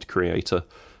content creator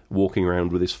walking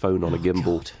around with his phone on a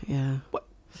gimbal. God, yeah. What?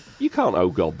 You can't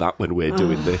that when we're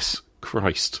doing this.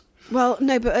 Christ. Well,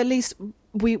 no, but at least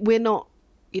we're not,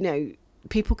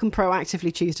 people can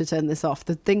proactively choose to turn this off.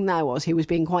 The thing there was he was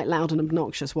being quite loud and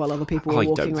obnoxious while other people were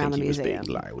walking around the museum. I don't think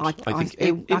he was being loud. I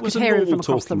think it I was could a hear him normal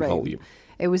from across the talking room. volume.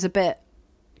 It was a bit,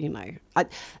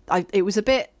 it was a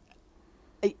bit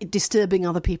disturbing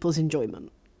other people's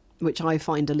enjoyment, which I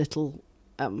find a little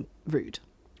rude,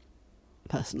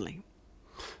 personally.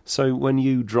 So when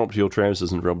you dropped your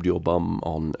trousers and rubbed your bum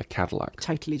on a Cadillac...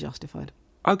 Totally justified.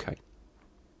 Okay.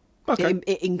 Okay.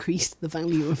 It increased the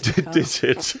value of the car. Did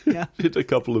it? Yeah. Did a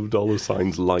couple of dollar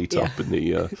signs light up in the...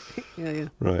 Yeah.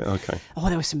 Right, okay. Oh,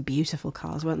 there were some beautiful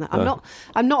cars, weren't there?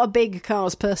 I'm not a big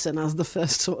cars person, as the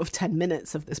first sort of 10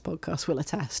 minutes of this podcast will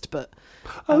attest, but...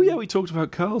 we talked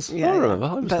about cars. Yeah, I remember.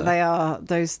 I was but there. they are,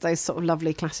 those sort of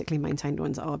lovely, classically maintained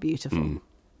ones are beautiful.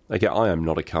 Again, I am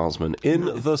not a carsman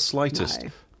in the slightest, No.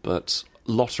 but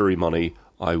lottery money,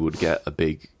 I would get a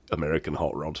big American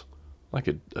hot rod. Like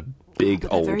a big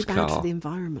But old they're very car. bad for the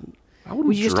environment. I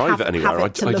wouldn't You just drive have- it anywhere. have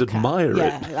it to I'd look at. admire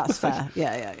Yeah, it. that's fair.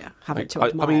 Yeah. Have it to I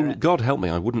admire mean, it. God help me,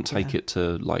 I wouldn't take it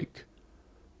to, like,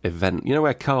 event... You know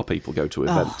where car people go to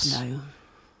events? Oh, no.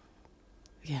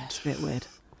 Yeah, it's a bit weird.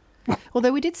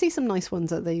 Although we did see some nice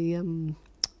ones at the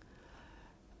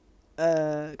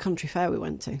country fair we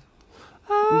went to.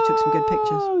 You took some good pictures.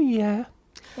 Oh, yeah.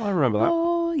 I remember that.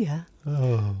 Oh, yeah.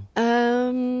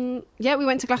 Yeah, we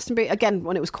went to Glastonbury again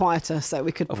when it was quieter, so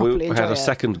we could properly We enjoy had a it.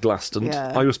 second Glaston.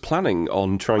 Yeah. I was planning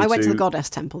on trying I went to the to Goddess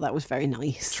Temple. That was very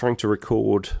nice. trying to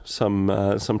record some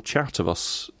chat of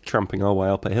us tramping our way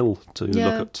up a hill to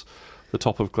Yeah. look at the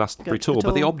top of Glastonbury Go to the Tour.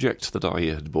 But the tour. object that I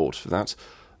had bought for that,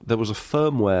 there was a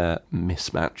firmware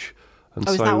mismatch. And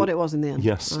Oh, is so, that what it was in the end?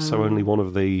 Yes. So only one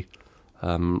of the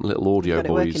little audio Got it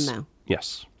boys. working now?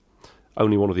 Yes.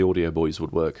 Only one of the audio boys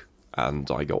would work, and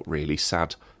I got really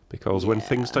sad because when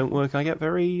things don't work, I get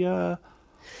very I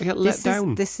get let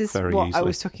down. This is very what easily. I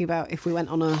was talking about if we went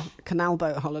on a canal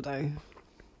boat holiday.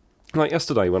 Like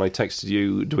yesterday when I texted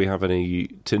you, do we have any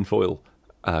tinfoil?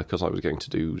 Because I was going to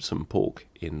do some pork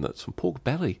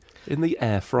belly in the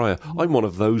air fryer. I'm one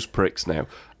of those pricks now,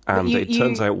 and it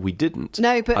turns out we didn't.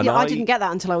 No, but And I didn't get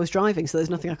that until I was driving, so there's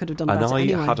nothing I could have done And about I it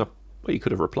anyway. had a. Well, you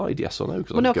could have replied yes or no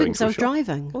because Well, no, I I was going couldn't because I was through a shop.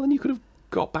 driving. Well, then you could have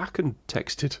got back and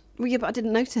texted. Well, yeah, but I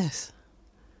didn't notice.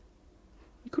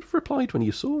 You could have replied when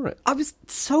you saw it. I was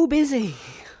so busy.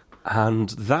 And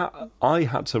that I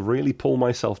had to really pull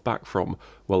myself back from,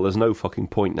 well, there's no fucking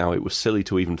point now. It was silly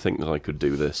to even think that I could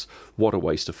do this. What a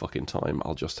waste of fucking time.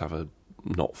 I'll just have a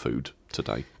not food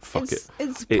today. Fuck it.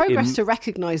 It's progress to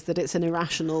recognise that it's an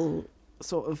irrational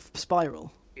sort of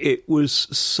spiral. It was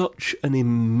such an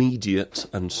immediate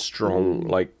and strong,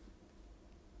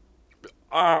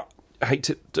 I hate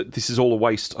it. This is all a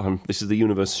waste. This is the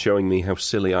universe showing me how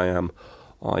silly I am.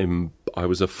 I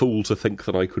was a fool to think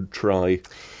that I could try.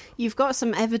 You've got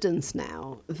some evidence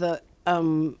now that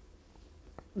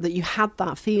that you had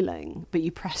that feeling, but you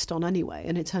pressed on anyway,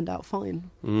 and it turned out fine.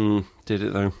 Did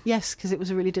it though? Yes, because it was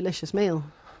a really delicious meal.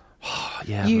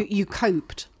 Yeah. You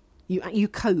coped. You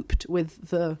coped with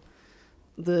the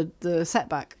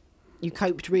setback. You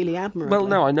coped really admirably. Well,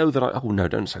 no, I know that. Oh no,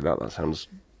 don't say that. That sounds.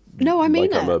 No, I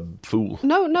mean like it. I'm a fool.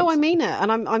 No, I mean it,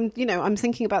 and I'm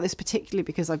thinking about this particularly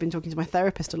because I've been talking to my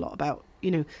therapist a lot about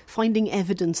finding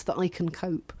evidence that I can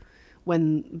cope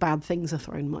when bad things are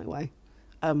thrown my way,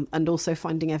 and also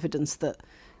finding evidence that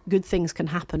good things can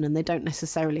happen and they don't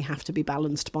necessarily have to be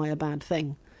balanced by a bad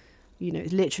thing.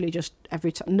 It's literally just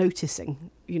every time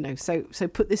noticing. So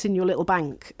put this in your little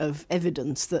bank of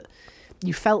evidence that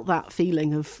you felt that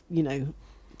feeling of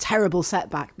terrible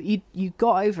setback, but you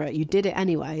got over it, you did it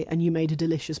anyway, and you made a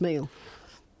delicious meal.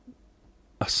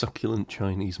 A succulent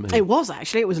Chinese meal. It was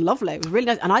lovely, it was really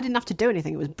nice, and I didn't have to do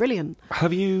anything. It was brilliant.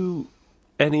 Have you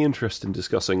any interest in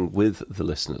discussing with the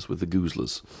listeners, with the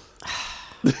goozlers?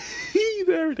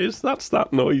 There it is, that's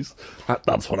that noise.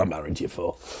 That's what I married you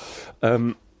for.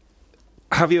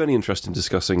 Have you any interest in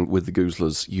discussing with the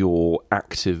goozlers your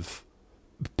active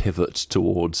pivot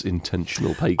towards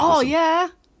intentional paganism? Oh yeah,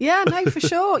 no, for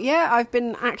sure. Yeah, I've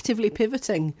been actively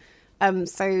pivoting.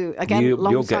 So again,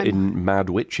 you're getting mad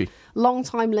witchy.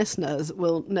 Long-time listeners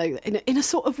will know in a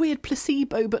sort of weird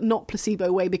placebo, but not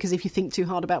placebo way, because if you think too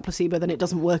hard about placebo, then it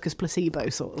doesn't work as placebo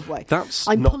sort of way.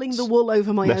 I'm pulling the wool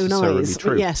over my own eyes.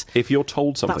 True. Yes, if you're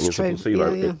told something that's is true. a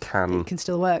placebo, Yeah. it can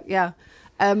still work. Yeah.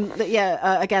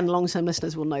 Again, long-term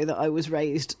listeners will know that I was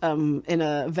raised in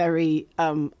a very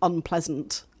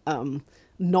unpleasant,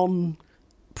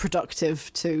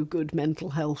 non-productive to good mental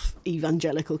health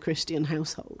evangelical Christian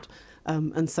household.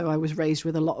 And so I was raised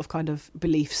with a lot of kind of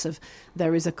beliefs of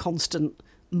there is a constant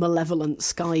malevolent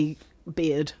sky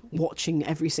beard watching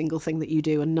every single thing that you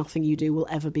do, and nothing you do will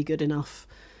ever be good enough.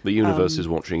 The universe is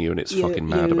watching you, and it's fucking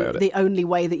mad about it. The only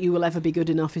way that you will ever be good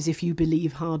enough is if you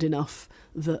believe hard enough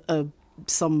that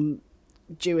some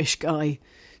Jewish guy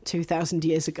 2,000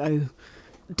 years ago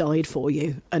died for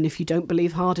you. And if you don't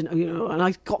believe hard enough, and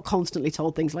I got constantly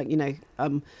told things like,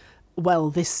 well,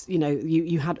 this,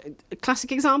 you had a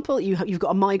classic example. You've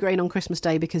got a migraine on Christmas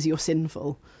Day because you're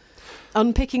sinful.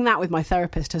 Unpicking that with my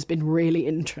therapist has been really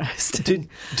interesting.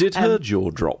 Did her jaw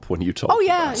drop when you told her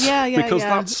that? Yeah. Because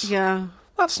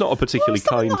that's not a particularly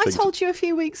kind that thing. I told you a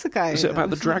few weeks ago. Is it about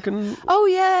the dragon? Oh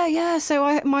yeah.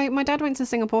 So my dad went to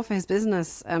Singapore for his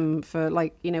business for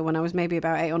when I was maybe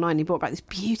about 8 or 9. He brought back this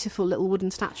beautiful little wooden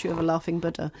statue of a laughing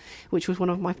Buddha, which was one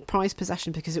of my prized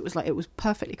possessions because it was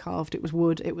perfectly carved. It was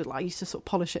wood. It was I used to sort of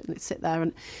polish it and it'd sit there.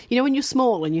 And when you're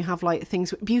small and you have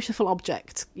things, beautiful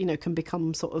objects, can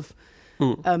become sort of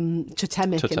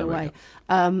totemic in a way.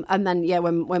 Yeah. And then,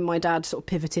 when my dad sort of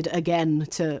pivoted again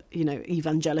to,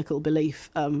 evangelical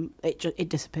belief, it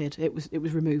disappeared. It was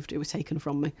removed. It was taken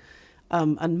from me.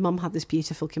 And Mum had this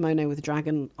beautiful kimono with a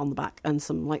dragon on the back and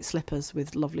some slippers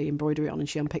with lovely embroidery on, and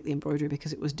she unpicked the embroidery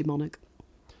because it was demonic.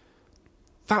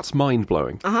 That's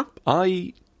mind-blowing. Uh-huh.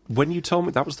 When you told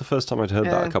me, that was the first time I'd heard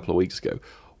that a couple of weeks ago.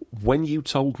 When you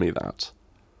told me that,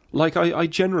 I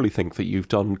generally think that you've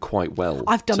done quite well.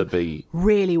 I've done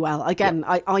really well. Again,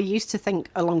 yeah. I used to think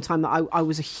a long time that I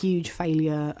was a huge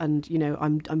failure and,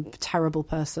 I'm a terrible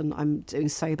person. I'm doing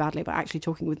so badly. But actually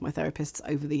talking with my therapists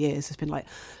over the years has been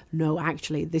no,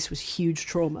 actually, this was huge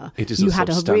trauma. It is you had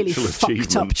a really achievement.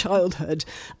 Fucked up childhood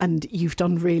and you've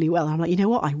done really well. I'm you know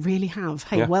what? I really have.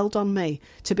 Hey, well done me.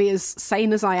 To be as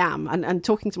sane as I am and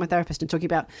talking to my therapist and talking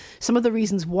about some of the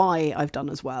reasons why I've done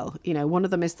as well. One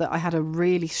of them is that I had a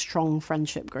really strong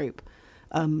friendship group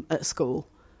at school.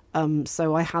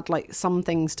 So I had some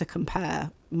things to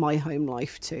compare my home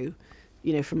life to,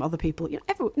 from other people.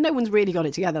 No one's really got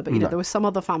it together, but there were some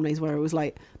other families where it was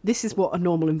this is what a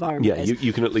normal environment is. Yeah,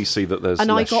 you can at least see that there's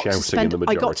less shouting in the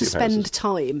majority I got to spend houses.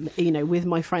 Time, with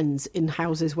my friends in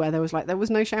houses where there was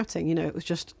no shouting. It was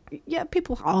just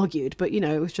people argued, but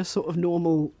it was just sort of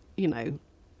normal,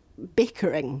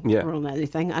 bickering more than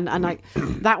anything, and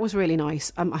that was really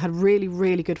nice. I had really,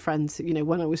 really good friends.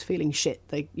 When I was feeling shit,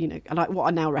 they what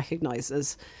I now recognise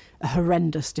as a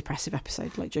horrendous depressive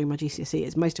episode, during my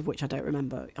GCSEs, most of which I don't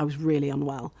remember. I was really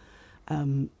unwell, so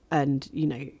there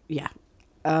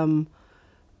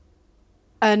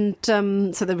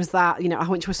was that. I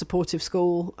went to a supportive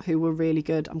school who were really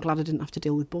good. I'm glad I didn't have to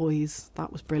deal with boys.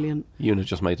 That was brilliant. Una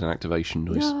just made an activation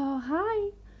noise. Oh, hi.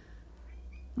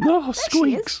 No,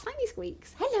 squeaks. Tiny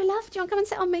squeaks. Hello, love. Do you want to come and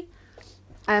sit on me?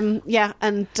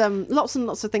 Lots and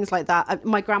lots of things like that.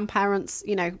 My grandparents,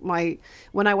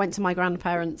 when I went to my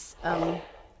grandparents,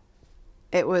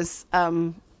 it was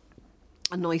a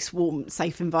nice, warm,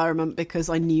 safe environment because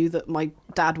I knew that my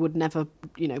dad would never,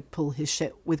 pull his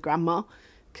shit with grandma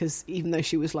because even though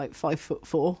she was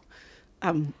 5'4",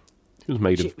 it was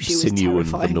made of sinew and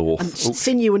the north.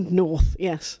 Sinew and north,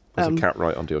 yes. There's a cat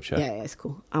right under your chair. Yeah, it's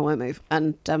cool. I won't move.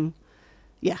 And,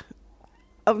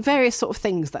 various sort of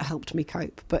things that helped me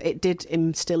cope. But it did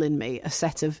instill in me a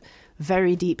set of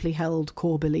very deeply held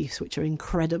core beliefs, which are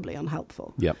incredibly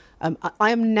unhelpful. Yep.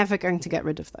 I am never going to get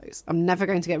rid of those. I'm never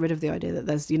going to get rid of the idea that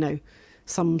there's,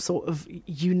 some sort of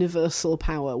universal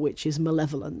power which is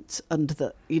malevolent and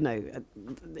that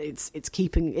it's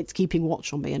keeping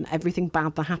watch on me, and everything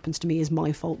bad that happens to me is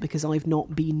my fault because I've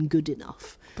not been good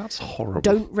enough. That's horrible.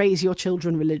 Don't raise your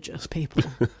children religious, people.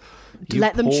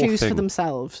 Let them choose for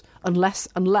themselves,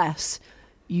 unless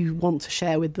you want to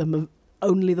share with them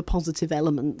only the positive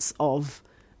elements of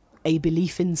a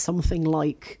belief in something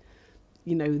like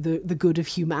the good of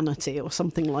humanity or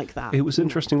something like that. It was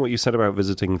interesting what you said about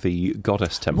visiting the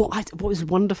goddess temple. What was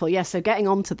wonderful, yes. So getting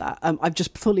onto that, I'm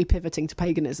just fully pivoting to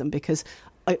paganism because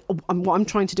what I'm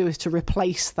trying to do is to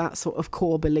replace that sort of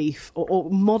core belief or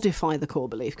modify the core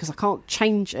belief because I can't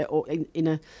change it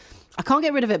I can't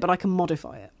get rid of it, but I can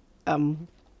modify it. And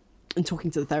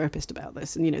talking to the therapist about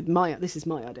this, and this is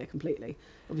my idea completely.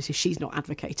 Obviously, she's not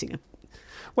advocating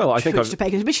Well, I think to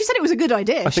paganism, but she said it was a good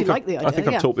idea. She liked the idea. I think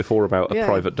I've talked before about a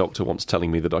private doctor once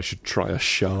telling me that I should try a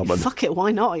shaman. Fuck it,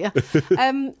 why not?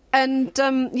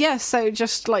 Yeah, so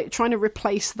just trying to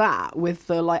replace that with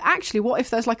the actually, what if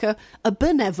there's a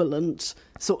benevolent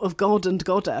sort of god and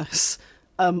goddess.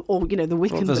 Or the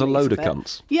Wiccan. There's a load of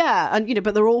cunts. Yeah, and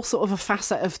but they're all sort of a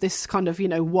facet of this kind of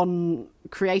one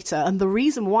creator. And the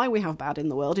reason why we have bad in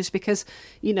the world is because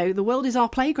the world is our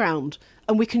playground,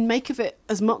 and we can make of it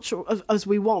as much as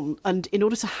we want. And in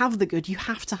order to have the good, you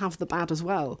have to have the bad as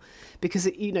well, because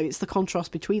it's the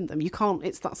contrast between them. You can't.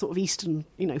 It's that sort of Eastern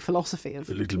philosophy of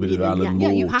a little bit of Alan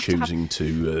Moore choosing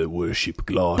to worship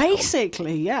Glarkon.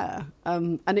 Basically, yeah.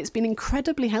 And it's been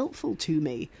incredibly helpful to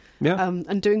me. Yeah.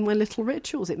 And doing my little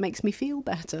rituals, it makes me feel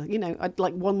better. I'd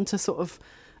like one to sort of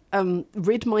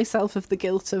rid myself of the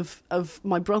guilt of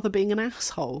my brother being an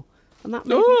asshole. And that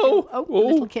made me feel, the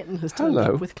little kitten has turned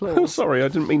up with claws. Oh, sorry, I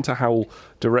didn't mean to howl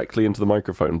directly into the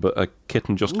microphone, but a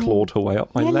kitten just clawed her way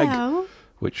up my leg.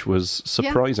 which was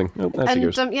surprising. Oh, there she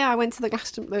goes. I went to the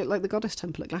goddess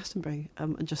temple at Glastonbury,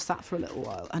 and just sat for a little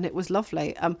while, and it was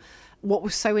lovely. What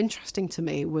was so interesting to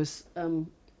me was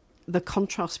the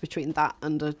contrast between that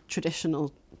and a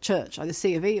traditional church, either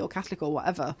C of E or Catholic or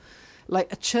whatever.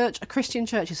 Like a Christian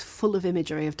church is full of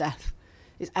imagery of death.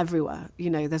 It's everywhere.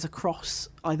 There's a cross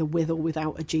either with or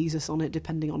without a Jesus on it,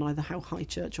 depending on either how high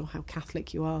church or how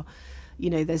Catholic you are.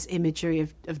 There's imagery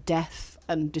of death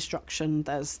and destruction.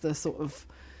 There's the sort of,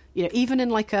 even in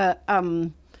like a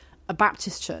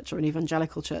Baptist church or an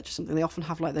evangelical church or something, they often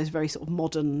have like those very sort of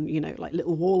modern, like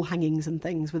little wall hangings and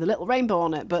things with a little rainbow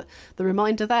on it. But the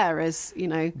reminder there is,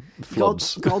 God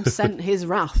sent his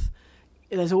wrath.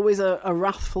 There's always a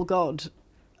wrathful God.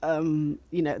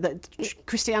 That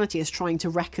Christianity is trying to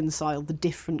reconcile the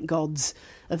different gods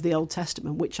of the Old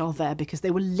Testament, which are there because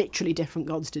they were literally different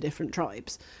gods to different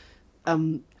tribes.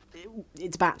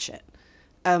 It's batshit.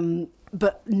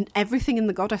 But everything in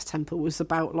the goddess temple was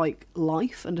about like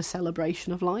life and a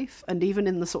celebration of life. And even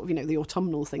in the sort of, the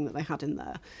autumnal thing that they had in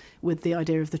there with the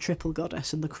idea of the triple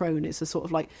goddess and the crone, it's a sort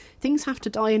of like things have to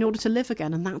die in order to live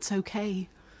again, and that's okay.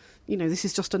 This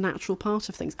is just a natural part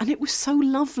of things. And it was so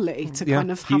lovely to kind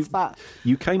of have that.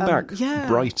 You came back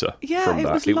brighter from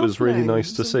that. It was really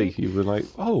nice to see. You were like,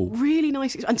 oh. Really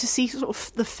nice. And to see sort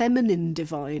of the feminine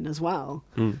divine as well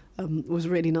was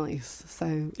really nice.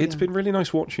 So it's been really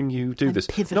nice watching you do this.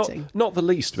 Pivoting. Not the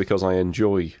least because I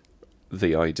enjoy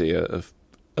the idea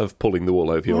of pulling the wool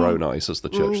over your own eyes, as the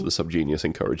Church of the Subgenius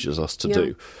encourages us to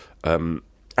do.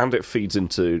 And it feeds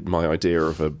into my idea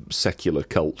of a secular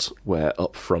cult where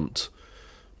up front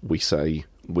we say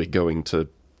we're going to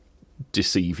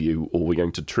deceive you, or we're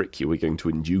going to trick you, we're going to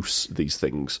induce these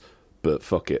things, but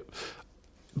fuck it.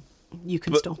 You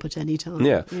can stop at any time.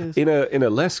 Yeah. Yes. In a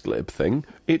less glib thing,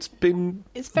 it's been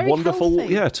wonderful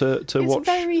healthy. to watch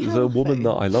the woman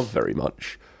that I love very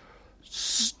much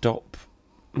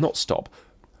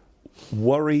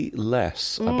worry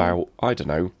less about, I don't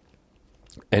know,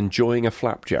 enjoying a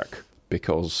flapjack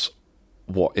because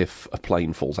what if a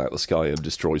plane falls out of the sky and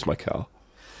destroys my car?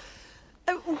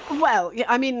 Well,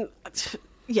 I mean,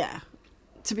 yeah.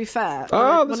 To be fair,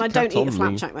 when I don't eat a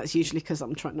flapjack, that's usually because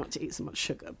I'm trying not to eat so much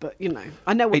sugar. But,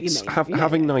 I know what you mean.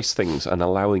 Having nice things and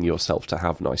allowing yourself to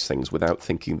have nice things without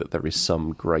thinking that there is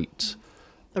some great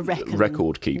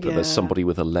record keeper. Yeah. There's somebody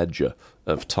with a ledger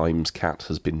of times Cat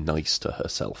has been nice to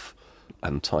herself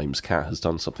and times Cat has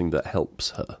done something that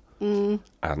helps her.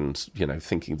 And,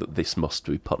 thinking that this must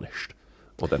be punished,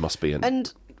 or there must be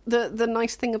And the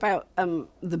nice thing about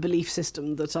the belief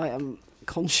system that I am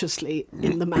consciously,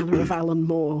 in the manner of Alan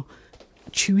Moore,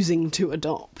 choosing to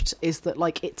adopt is that,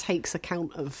 like, it takes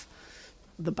account of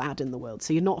the bad in the world.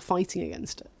 So you're not fighting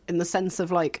against it, in the sense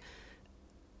of, like,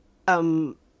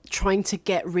 trying to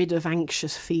get rid of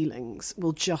anxious feelings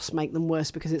will just make them worse,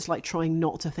 because it's like trying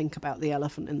not to think about the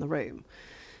elephant in the room.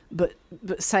 But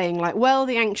saying, like, well,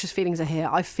 the anxious feelings are here.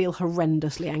 I feel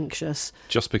horrendously anxious.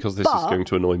 Just because this is going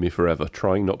to annoy me forever,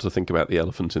 trying not to think about the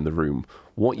elephant in the room.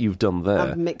 What you've done there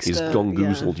is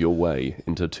gongoozled your way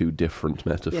into two different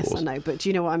metaphors. Yes, I know, but do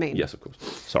you know what I mean? Yes, of course.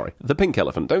 Sorry. The pink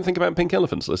elephant. Don't think about pink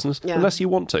elephants, listeners, unless you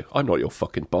want to. I'm not your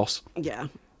fucking boss. Yeah.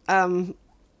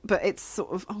 But it's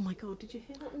sort of, oh my God, did you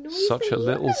hear that noise? Such a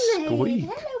little squeak.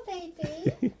 Hello,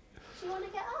 baby. Do you want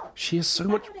to get up? She is so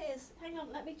much... It is. Hang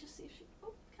on, let me just see if she...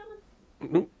 Oh,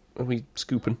 come on. Are we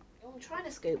scooping? I'm trying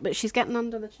to scoop, but she's getting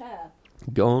under the chair.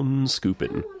 Gone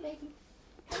scooping. Come on, baby.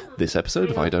 This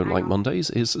episode of I Don't Like Mondays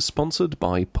is sponsored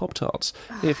by Pop-Tarts.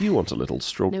 If you want a little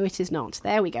straw... No, it is not.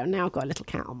 There we go. Now I've got a little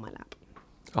cat on my lap.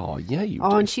 Oh, yeah, you do.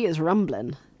 Oh, and she is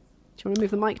rumbling. Do you want to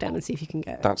move the mic down and see if you can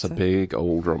get it? That's a big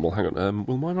old rumble. Hang on.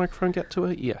 Will my microphone get to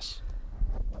her? Yes.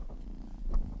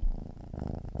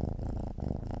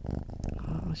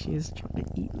 Oh, she is trying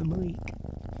to eat the mic.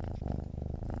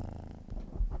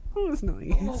 Oh, that's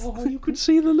nice. Oh, you could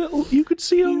see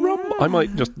a rumble. I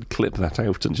might just clip that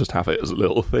out and just have it as a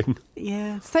little thing.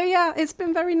 Yeah. So, yeah, it's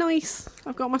been very nice.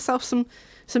 I've got myself some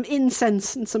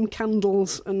incense and some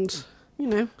candles and,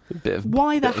 a bit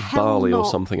of hell barley not? Or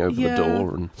something over the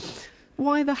door. And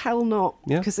why the hell not?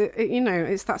 Yeah. Because,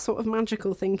 it's that sort of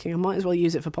magical thinking. I might as well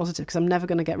use it for positive, because I'm never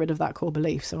going to get rid of that core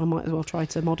belief, so I might as well try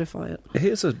to modify it.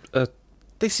 Here's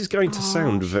this is going to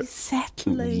sound very... She's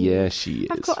settling. Yeah, she is.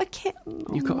 I've got a kitten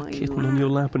You've got a kitten on your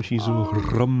lap and she's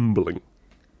rumbling.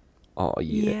 Oh,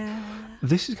 yeah.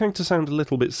 This is going to sound a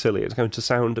little bit silly. It's going to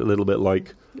sound a little bit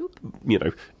like,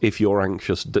 if you're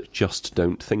anxious, just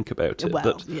don't think about it. Well,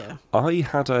 but I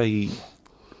had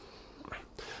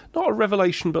not a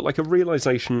revelation, but like a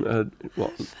realisation.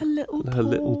 Her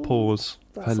little pause.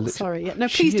 Sorry. Yeah. No,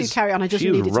 please do carry on. I just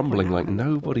needed to rumbling point like out.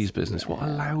 nobody's business. What a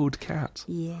loud cat.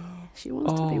 Yeah, she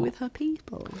wants to be with her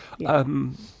people. Yeah.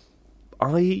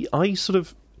 I sort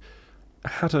of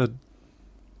had a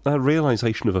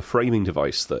realisation of a framing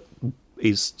device that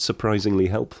is surprisingly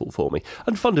helpful for me.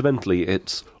 And fundamentally,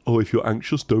 it's, if you're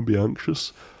anxious, don't be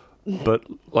anxious. But,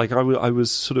 like, I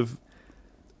was sort of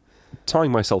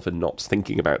tying myself in knots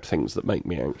thinking about things that make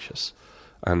me anxious.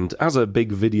 And as a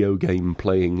big video game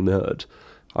playing nerd,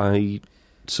 I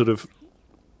sort of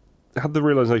had the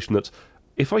realisation that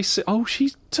if I say,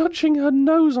 she's touching her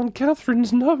nose on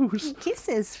Catherine's nose.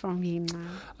 Kisses from you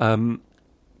now.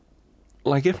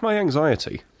 Like, if my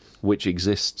anxiety, which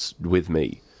exists with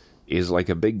me, is like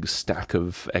a big stack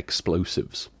of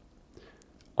explosives,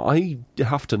 I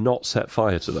have to not set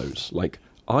fire to those. Like,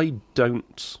 I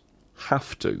don't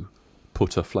have to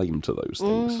put a flame to those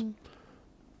things.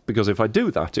 Because if I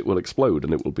do that, it will explode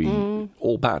and it will be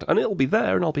all bad. And it'll be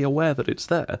there and I'll be aware that it's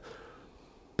there.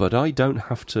 But I don't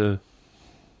have to...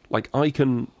 Like, I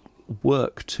can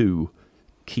work to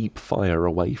keep fire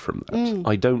away from that.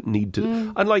 I don't need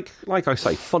to... And like I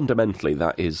say, fundamentally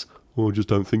that is, just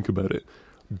don't think about it.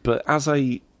 But as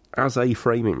a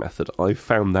framing method, I've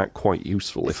found that quite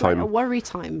useful. It's like a worry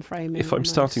time framing. If I'm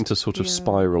starting to sort of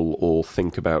spiral or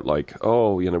think about, like,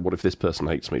 what if this person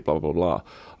hates me, blah, blah, blah,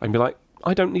 I'd be like,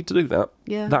 I don't need to do that.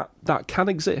 Yeah. That can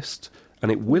exist,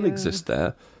 and it will exist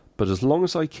there, but as long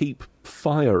as I keep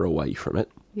fire away from it,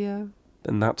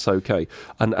 then that's okay.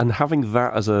 And having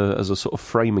that as a sort of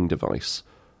framing device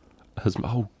has...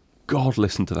 Oh, God,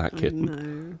 listen to that kitten.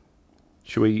 No.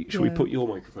 Should we put your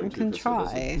microphone? We can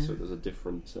try. So there's a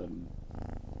different...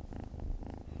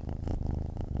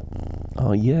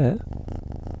 Oh, yeah.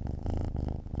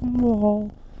 Oh.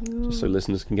 Just so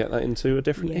listeners can get that into a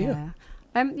different ear.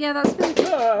 That's really...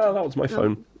 that was my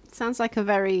phone. Sounds like a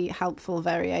very helpful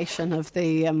variation of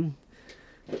the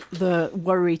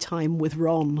worry time with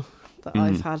Ron that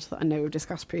I've had, that I know we've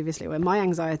discussed previously, where my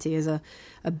anxiety is a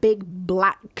big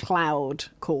black cloud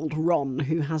called Ron,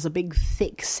 who has a big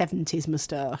thick 70s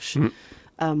moustache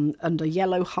and a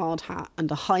yellow hard hat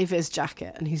and a high-vis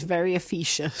jacket, and he's very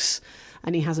officious,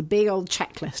 and he has a big old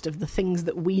checklist of the things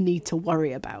that we need to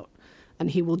worry about,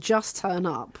 and he will just turn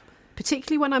up.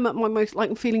 Particularly when I'm at my most,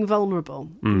 like, feeling vulnerable.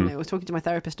 I was talking to my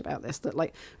therapist about this, that,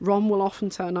 like, Ron will often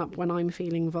turn up when I'm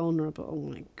feeling vulnerable. Oh,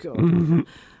 my God.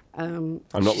 I'm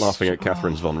not laughing at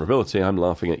Catherine's vulnerability. I'm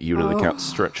laughing at you and the cat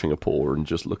stretching a paw and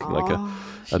just looking like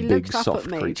a big, soft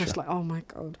creature. Just like, oh, my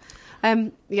God.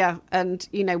 And,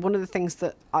 one of the things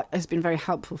that has been very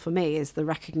helpful for me is the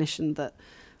recognition that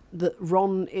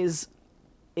Ron is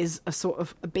a sort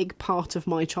of a big part of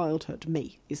my childhood.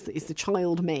 Me is the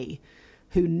child me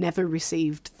who never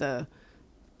received the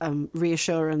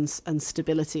reassurance and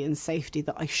stability and safety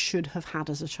that I should have had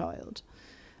as a child.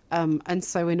 And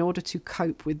so in order to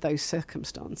cope with those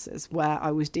circumstances where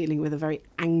I was dealing with a very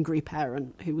angry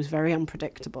parent who was very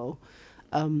unpredictable,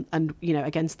 and,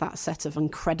 against that set of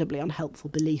incredibly unhelpful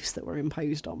beliefs that were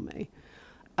imposed on me,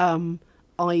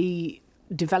 I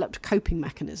developed coping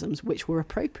mechanisms which were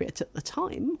appropriate at the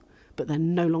time, but they're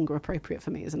no longer appropriate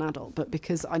for me as an adult. But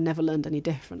because I never learned any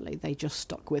differently, they just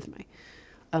stuck with me.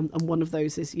 And one of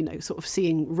those is, sort of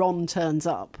seeing Ron turns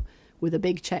up with a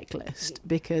big checklist,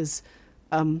 because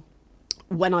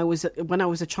when I was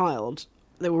a child,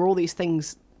 there were all these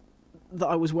things that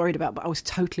I was worried about, but I was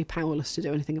totally powerless to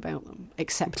do anything about them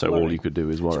except worry. All you could do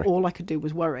is worry. So all I could do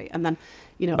was worry. And then,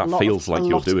 that feels like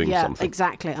you're doing something.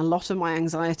 Exactly. A lot of my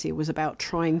anxiety was about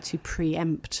trying to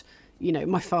preempt,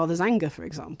 my father's anger, for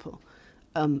example,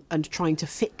 and trying to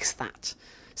fix that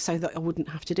so that I wouldn't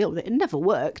have to deal with it. It never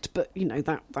worked, but,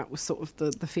 that was sort of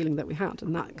the feeling that we had,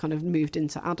 and that kind of moved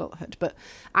into adulthood. But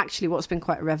actually what's been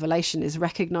quite a revelation is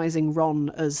recognising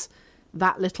Ron as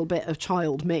that little bit of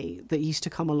child me that used to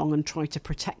come along and try to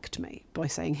protect me by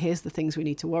saying, here's the things we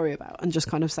need to worry about, and just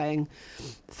kind of saying,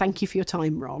 thank you for your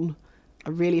time, Ron. I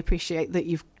really appreciate that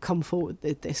you've come forward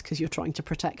with this because you're trying to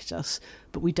protect us,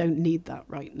 but we don't need that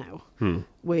right now.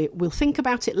 We'll think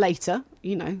about it later,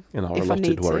 in our if I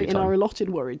need to, in our allotted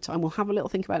worried time. We'll have a little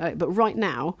think about it. But right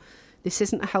now, this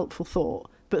isn't a helpful thought,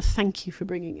 but thank you for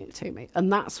bringing it to me.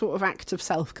 And that sort of act of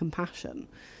self-compassion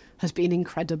has been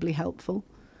incredibly helpful,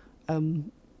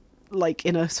 like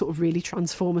in a sort of really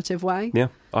transformative way. Yeah,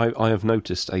 I have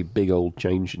noticed a big old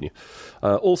change in you.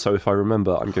 Also, if I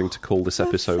remember, I'm going to call this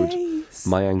episode...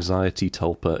 My Anxiety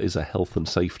Tulpa is a Health and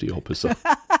Safety Officer.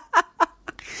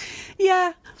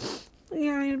 Yeah,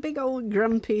 a big old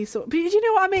grumpy sort. But do you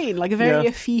know what I mean? Like a very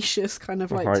officious kind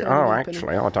of like.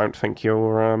 Actually, I don't think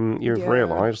you've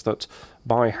realised that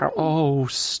by how. Oh,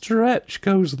 stretch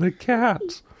goes the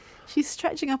cat. She's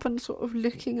stretching up and sort of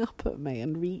looking up at me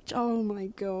and oh my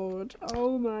god,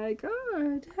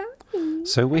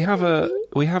 So we have a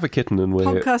kitten, and we're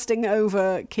podcasting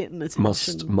over kitten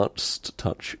attention. Must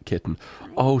touch kitten.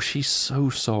 Oh, she's so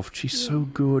soft. She's so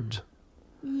good.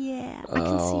 Yeah, I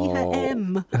can see her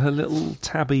M. Her little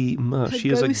tabby mush. She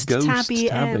is a ghost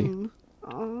tabby. M.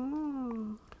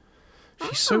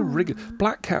 She's so wriggly.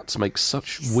 Black cats make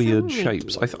such weird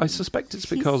shapes. I suspect it's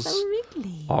because... She's so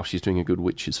wriggly. Oh, she's doing a good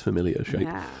witch's familiar shape.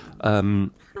 Yeah.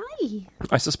 Hi.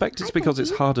 I suspect it's because it's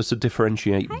harder to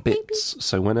differentiate bits. Baby.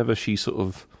 So whenever she sort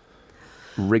of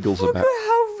wriggles Look about... Look at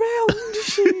how round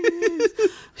she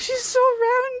is. She's so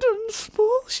round and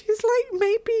small.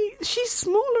 She's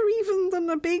smaller even than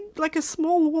a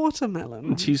small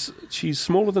watermelon. She's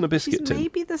smaller than a biscuit tin. She's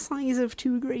maybe the size of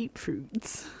 2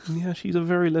 grapefruits. Yeah, she's a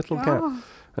very little cat.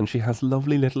 And she has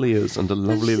lovely little ears and a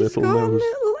lovely little nose.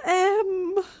 She's got a little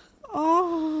M.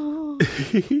 Oh.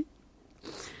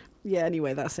 Yeah,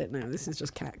 anyway, that's it now. This is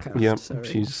just catcast. Yeah, sorry.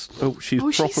 she's properly...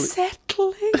 she's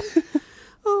settling.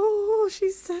 Oh,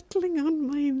 she's settling on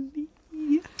my knee.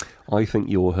 I think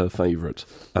you're her favourite,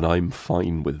 and I'm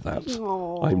fine with that.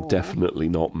 Aww. I'm definitely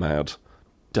not mad.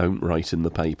 Don't write in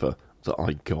the paper that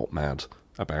I got mad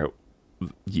about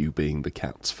you being the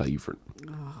cat's favourite.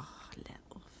 Oh,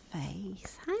 little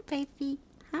face. Hi, baby.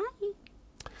 Hi.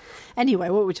 Anyway,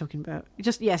 what were we talking about?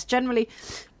 Yes, generally,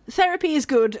 therapy is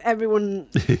good. Everyone,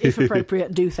 if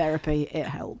appropriate, do therapy. It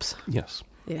helps. Yes.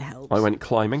 It helps. I went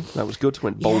climbing. That was good.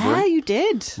 Went bouldering. Yeah, you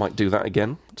did. Might do that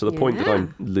again, to the point that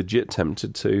I'm legit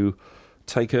tempted to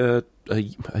take a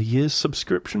year's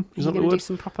subscription. Is that the word? You're going to do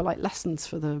some proper lessons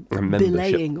for the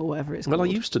belaying or whatever it's called. Well,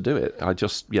 I used to do it.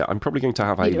 I'm probably going to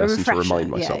have a lesson to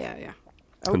remind myself. Yeah.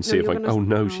 And see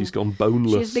if she's gone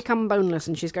boneless. She's become boneless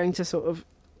and she's going to sort of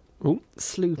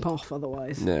sloop off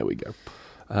otherwise. There we go.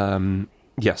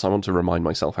 Yes, I want to remind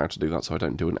myself how to do that so I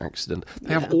don't do an accident.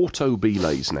 They have auto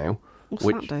belays now. What's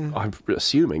which that do? I'm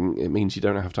assuming it means you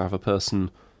don't have to have a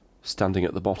person standing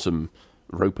at the bottom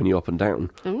roping you up and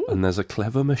down. Ooh. And there's a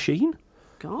clever machine,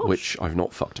 which I've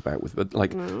not fucked about with. But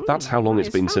that's how long it's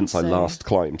been since I last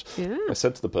climbed. Yeah. I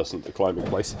said to the person at the climbing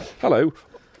place, "Hello,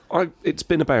 it's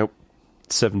been about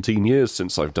 17 years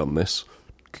since I've done this.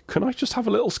 Can I just have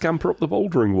a little scamper up the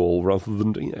bouldering wall rather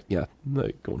than no,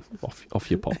 go on, off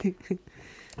you pop."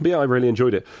 But yeah, I really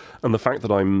enjoyed it, and the fact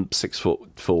that I'm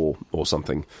 6'4" or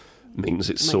something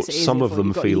means some of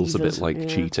them feels a bit like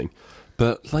cheating.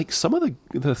 But like some of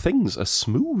the things are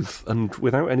smooth and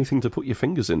without anything to put your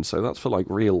fingers in, so that's for like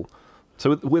real.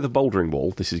 So with a bouldering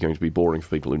wall, this is going to be boring for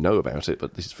people who know about it,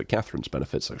 but this is for Catherine's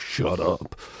benefit, so shut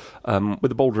up.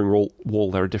 With a bouldering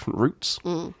wall, there are different routes.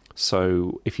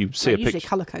 So if you see a picture, usually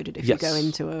colour coded if you go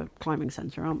into a climbing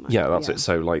centre, aren't they? Yeah, that's it.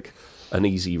 So like an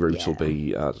easy route will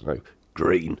be I don't know,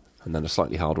 green, and then a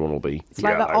slightly harder one will be it's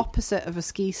like the opposite of a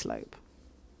ski slope.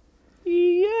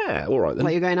 Yeah, all right then.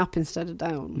 Like you're going up instead of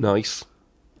down. Nice.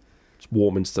 It's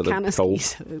warm instead of cold. Can a ski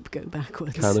slope go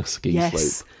backwards? Can a ski slope?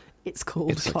 Yes, it's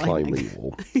called climbing. A climbing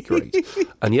wall. Great.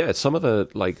 And yeah, some of the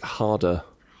like harder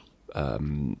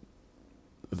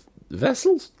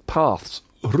vessels, paths,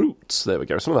 routes. There we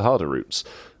go. Some of the harder routes.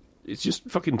 It's just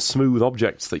fucking smooth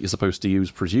objects that you're supposed to use,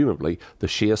 presumably the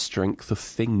sheer strength of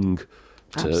thing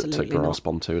to grasp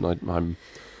onto, and I'm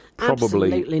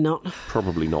probably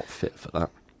not fit for that.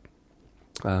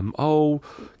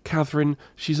 Catherine,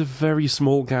 she's a very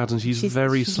small cat and she's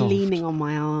very soft. She's leaning on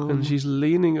my arm. And she's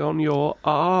leaning on your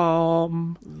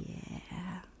arm.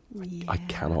 Yeah. I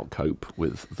cannot cope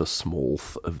with the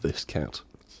smallth of this cat.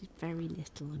 She's very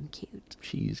little and cute.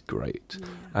 She's great. Yeah.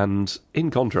 And in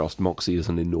contrast, Moxie is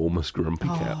an enormous grumpy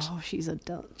cat. Oh, she's a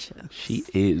duchess. She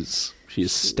is. She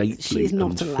is stately. She's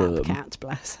not and a firm. lap cat,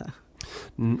 bless her.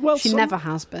 Well, she never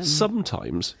has been.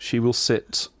 Sometimes she will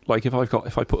sit, like if I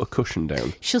put a cushion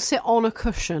down, she'll sit on a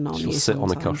cushion on you. She'll sit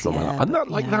on a cushion on my lap, and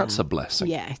that's a blessing.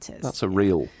 Yeah, it is. That's a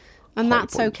real. And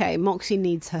that's point. Okay. Moxie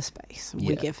needs her space.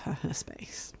 We give her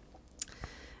space.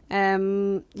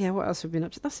 What else have we been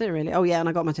up to? That's it, really. Oh, yeah, and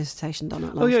I got my dissertation done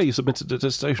at last. Oh, yeah, you submitted a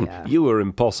dissertation. Yeah. You were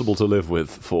impossible to live with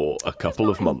for a couple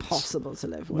of months. Impossible to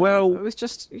live with. Well, it was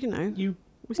just, you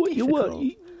were.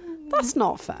 That's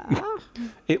not fair.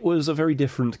 It was a very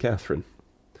different Catherine.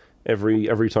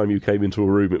 Every time you came into a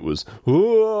room, it was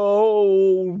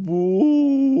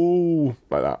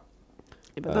like that.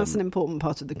 Yeah, but that's an important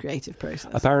part of the creative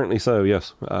process. Apparently so,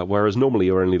 yes. Whereas normally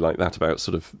you're only like that about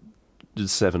sort of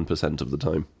 7% of the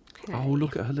time. Hey. Oh,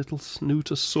 look at her little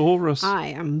snootosaurus. I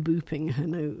am booping her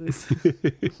nose.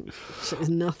 There's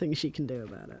nothing she can do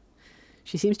about it.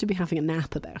 She seems to be having a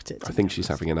nap about it. I think she's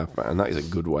having a nap about it, and that is a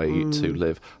good way to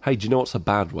live. Hey, do you know what's a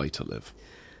bad way to live?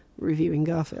 reviewing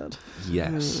Garfield?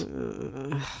 Yes.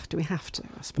 Do we have to?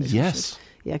 I suppose. Yes.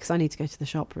 Yeah, because I need to go to the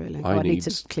shop, really. I need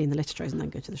to clean the litter trays and then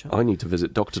go to the shop. I need to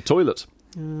visit Dr. Toilet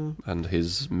and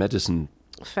his medicine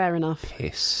Fair enough.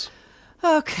 piss.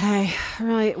 Okay,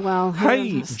 right, well...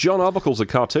 Hey, John Arbuckle's a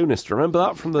cartoonist. Remember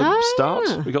that from the start?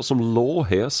 Yeah. We got some lore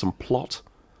here, some plot.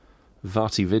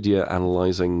 Vati Vidya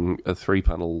analysing a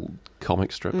 3-panel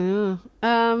comic strip. In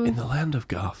the land of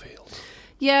Garfield.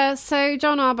 Yeah, so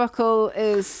John Arbuckle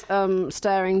is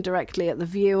staring directly at the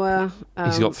viewer.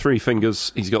 He's got 3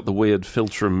 fingers. He's got the weird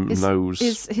Filtrum nose.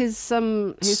 His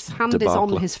hand is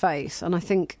on his face, and I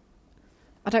think...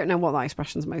 I don't know what that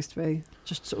expression's supposed to be.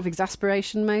 Just sort of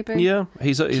exasperation, maybe? Yeah,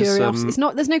 he's at his...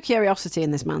 There's no curiosity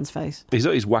in this man's face. He's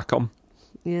at his Wacom.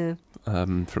 Yeah.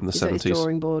 From the He's 70s. at his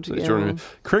drawing board, yeah.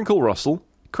 Crinkle Russell.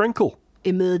 Crinkle.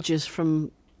 Emerges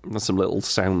from... That's some little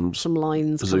sounds. Some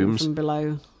lines coming from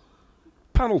below.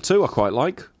 Panel 2 I quite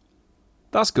like.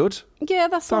 That's good. Yeah,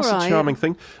 that's all right. That's a charming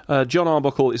thing. John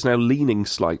Arbuckle is now leaning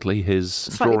slightly. His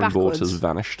drawing board has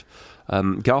vanished.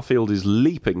 Garfield is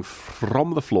leaping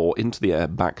from the floor into the air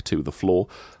back to the floor.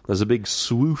 There's a big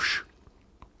swoosh.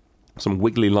 Some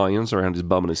wiggly lines around his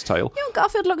bum and his tail. You know,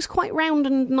 Garfield looks quite round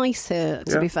and nice here,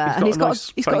 to be fair. He's and he's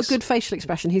got a a good facial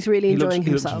expression. He's really enjoying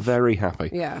himself. He looks very happy.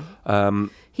 Yeah.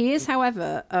 He is,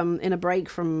 however, in a break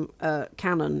from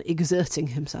canon, exerting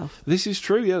himself. This is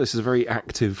true, yeah. This is a very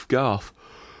active Garth.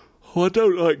 Oh, I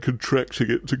don't like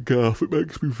contracting it to Garth. It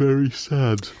makes me very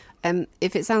sad.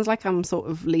 If it sounds like I'm sort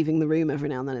of leaving the room every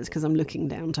now and then, it's because I'm looking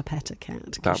down to pet a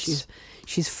cat. Because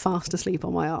she's fast asleep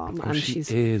on my arm. Oh, and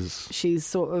she's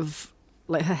sort of,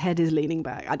 like, her head is leaning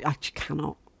back. I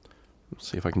cannot. Let's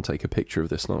see if I can take a picture of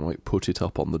this and I might put it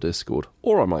up on the Discord.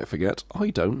 Or I might forget. I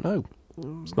don't know.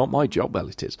 It's not my job. Well,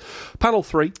 it is. Panel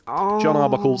 3. John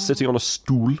Arbuckle sitting on a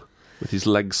stool with his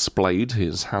legs splayed,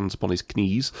 his hands upon his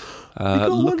knees.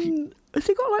 Has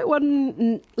he got, like,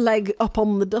 one leg up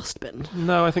on the dustbin?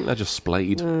 No, I think they're just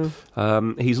splayed.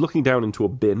 He's looking down into a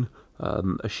bin.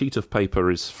 A sheet of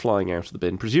paper is flying out of the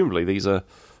bin. Presumably these are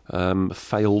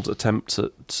failed attempts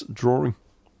at drawing.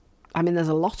 I mean, there's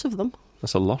a lot of them.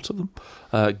 There's a lot of them.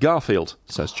 Garfield,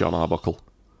 says John Arbuckle,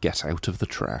 get out of the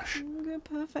trash.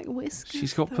 Perfect whiskers.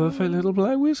 She's got perfect little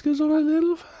black whiskers on her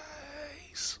little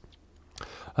face.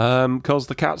 Because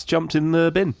the cat's jumped in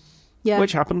the bin. Yeah.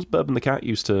 Which happens. Bourbon the cat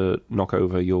used to knock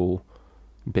over your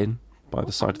bin by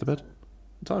the side of the bed.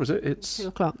 What time is it? It's 2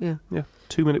 o'clock, yeah. Yeah,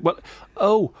 2 minutes.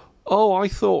 Well, I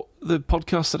thought the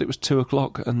podcast said it was 2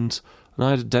 o'clock and I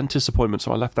had a dentist appointment,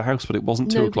 so I left the house, but it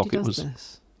wasn't 2 o'clock. It was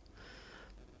this.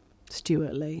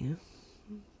 Stuart Lee.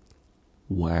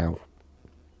 Wow.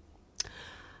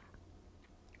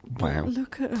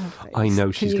 Look at her face. I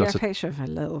know she's got a picture of her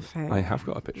little face. I have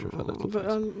got a picture of her little face. But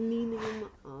I'm leaning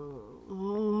on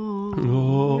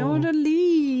you want to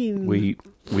lean. We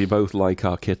both like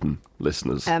our kitten,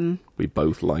 listeners. We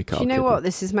both like our kitten. Do you know what?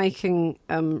 This is making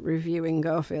reviewing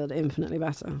Garfield infinitely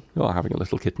better. You're having a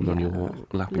little kitten on your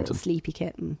Lappington. Little sleepy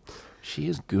kitten. She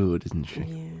is good, isn't she?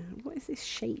 Yeah. What is this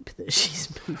shape that she's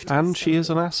moved? And she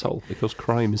is an asshole because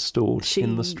crime is stored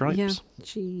in the stripes. Yeah,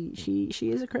 she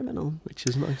is a criminal, which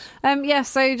is nice. Yeah.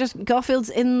 So just Garfield's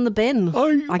in the bin.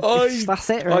 That's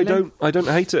it. Really. I don't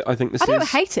hate it. I think this. I don't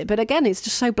hate it, but again, it's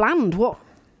just so bland. What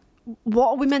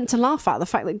are we meant to laugh at? The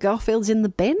fact that Garfield's in the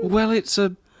bin? Well, it's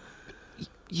a.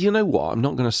 You know what? I'm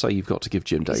not going to say you've got to give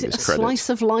Jim Davis credit. Slice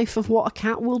of life of what a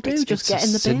cat will do. Just get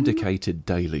in the bin. It's a syndicated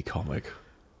daily comic.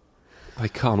 They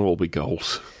can't all be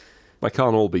goals. They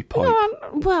can't all be pipe.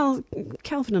 Well,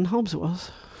 Calvin and Hobbes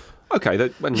was. Okay,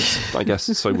 I guess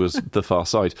so was The Far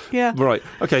Side. Yeah. Right.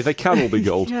 Okay, they can all be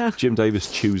gold. Yeah. Jim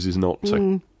Davis chooses not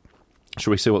to.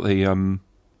 Shall we see what the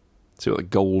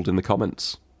gold in the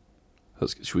comments?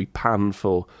 Should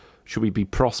we be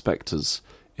prospectors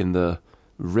in the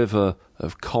river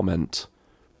of comment,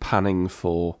 panning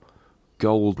for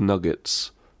gold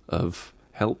nuggets of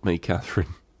help me,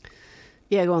 Catherine?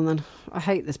 Yeah, go on then. I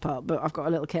hate this part, but I've got a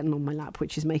little kitten on my lap,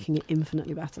 which is making it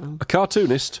infinitely better. A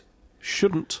cartoonist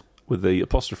shouldn't, with the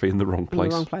apostrophe in the wrong place. In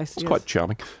the wrong place, It's quite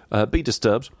charming. Be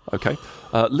disturbed. Okay.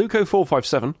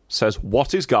 Luco457 says,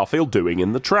 what is Garfield doing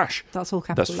in the trash? That's all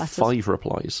capital letters. That's 5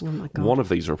 replies. Oh my God. One of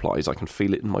these replies, I can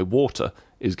feel it in my water,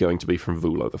 is going to be from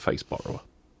Vulo, the face borrower.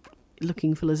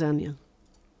 Looking for lasagna.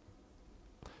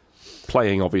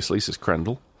 Playing, obviously, says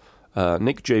Crendel.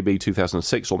 Nick JB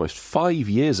 2006, almost 5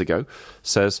 years ago,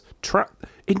 says,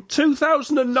 in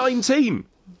 2019!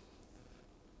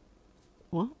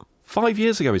 What? 5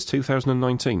 years ago is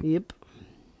 2019. Yep.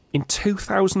 In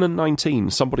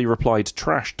 2019, somebody replied,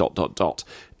 trash, ...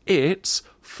 It's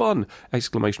fun!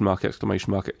 Exclamation mark,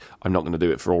 exclamation mark. I'm not going to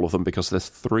do it for all of them because there's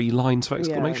 3 lines of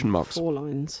exclamation marks. 4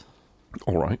 lines.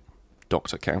 All right.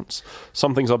 Doctor counts.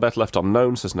 Some things are better left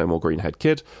unknown, says No More Greenhead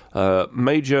Kid.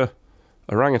 Major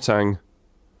Orangutan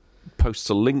posts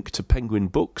a link to Penguin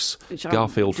Books.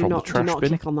 Garfield from the trash bin. Do not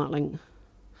click on that link.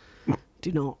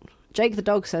 Do not. Jake the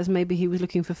dog says maybe he was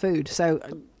looking for food. So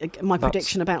my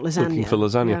prediction about lasagna. Looking for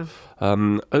lasagna.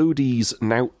 Yeah. Odie's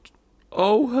now...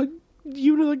 Oh,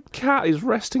 the cat is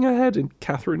resting her head in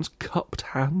Catherine's cupped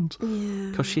hand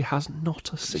because she has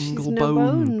not a single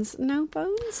bone. No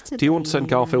bones today. Do you want to send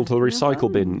Garfield to the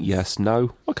recycle bin? Yes,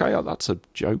 no. Okay, that's a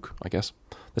joke, I guess.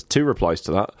 There's 2 replies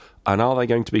to that. And are they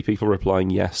going to be people replying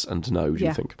yes and no, do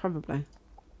you think? Probably.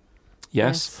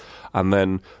 Yes. And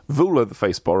then Vula, the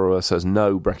face borrower, says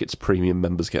no, Brackett's premium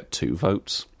members get 2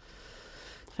 votes.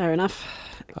 Fair enough.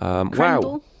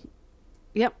 Wow.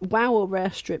 Yep, wow or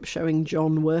rare strip showing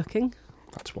John working.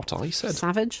 That's what I said.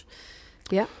 Savage.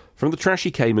 Yeah. From the trash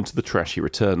he came, into the trash he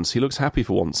returns. He looks happy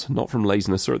for once, not from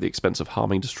laziness or at the expense of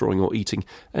harming, destroying or eating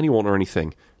anyone or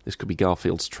anything. This could be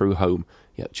Garfield's true home,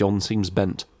 yet John seems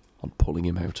bent on pulling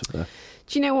him out of there.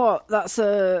 Do you know what? That's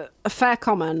a fair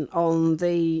comment on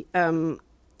the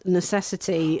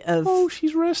necessity of... Oh,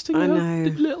 she's resting her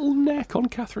little neck on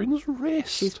Catherine's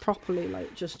wrist. She's properly,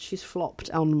 she's flopped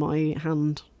on my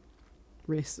hand.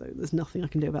 Wrist, so there's nothing I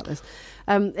can do about this.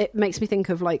 It makes me think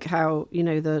of how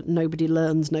the nobody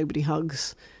learns, nobody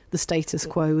hugs. The status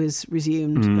quo is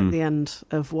resumed at the end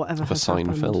of whatever has happened.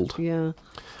 Seinfeld. Yeah.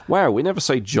 Wow, we never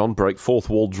say John break fourth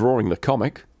wall drawing the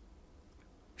comic.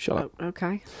 Shut up.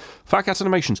 Okay. Fat Cat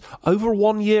Animations. Over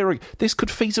 1 year ago. This could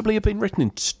feasibly have been written in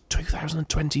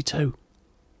 2022.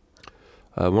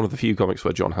 One of the few comics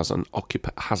where John has an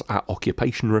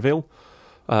occupation reveal.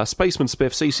 Spaceman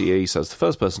Spiff CCE says the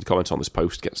first person to comment on this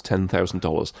post gets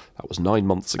 $10,000. That was 9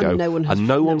 months ago, and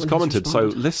no one's commented. So,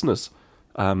 listeners,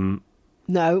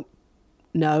 no,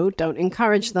 don't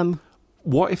encourage them.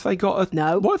 What if they got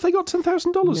What if they got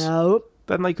 $10,000? No,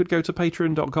 then they could go to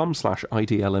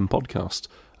patreon.com/IDLM podcast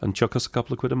and chuck us a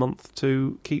couple of quid a month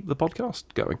to keep the podcast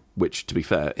going. Which, to be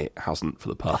fair, it hasn't for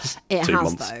the past 2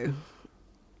 months. Though.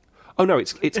 Oh no,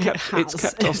 it's kept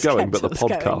us going, but the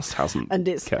podcast hasn't. And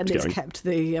it's kept the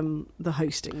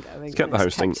hosting going. It's kept the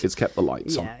hosting. It's kept the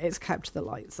lights on. Yeah, it's kept the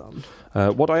lights on.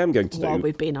 What I am going to do while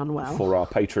we've been unwell for our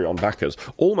Patreon backers,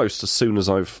 almost as soon as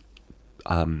I've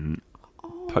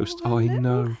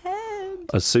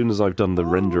as soon as I've done the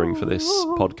rendering for this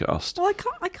podcast. Well,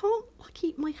 I can't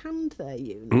keep my hand there,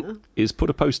 is put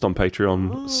a post on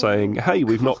Patreon saying, "Hey,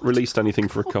 we've not released anything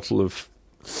for a couple of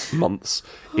months.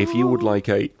 If you would like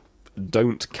a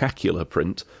Don't Cacula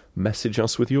print, message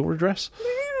us with your address."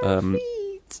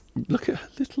 Look at her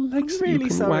little legs. I'm really you can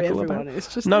sorry, waggle everyone. about.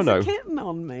 It's just there's a kitten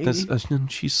on me. And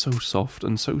she's so soft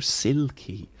and so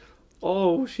silky.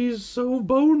 Oh, she's so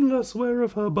boneless. Where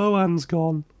have her Boan's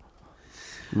gone?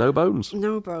 No bones.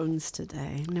 No bones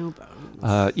today. No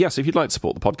bones. Yes, if you'd like to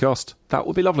support the podcast, that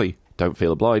would be lovely. Don't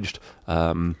feel obliged.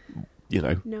 No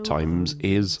times bones.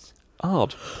 Is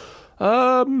hard.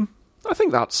 I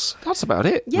think that's about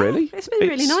it, really. It's been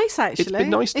really nice, actually. It's been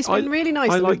nice. It's been really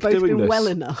nice that we've both been well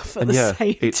enough at the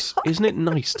same time. Isn't it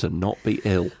nice to not be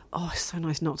ill? Oh, it's so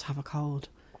nice not to have a cold.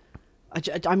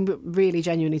 I'm really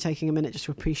genuinely taking a minute just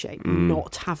to appreciate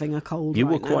not having a cold. You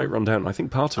were quite run down. I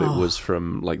think part of it was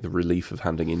from the relief of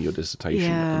handing in your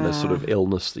dissertation and the sort of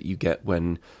illness that you get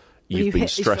when you've been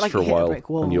stressed for a while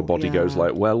and your body goes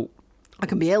well, I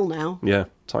can be ill now. Yeah,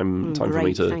 time for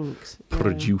me to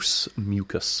produce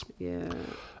mucus. Yeah.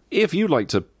 If you'd like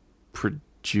to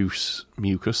produce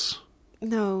mucus,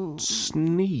 sneeze.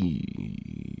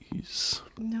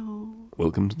 No.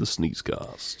 Welcome to the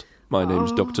Sneezecast. My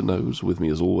name's Dr. Nose. With me,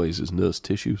 as always, is Nurse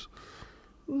Tissues.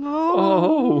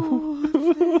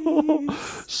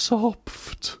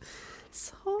 Soft.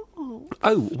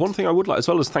 Oh, one thing I would like, as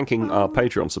well as thanking our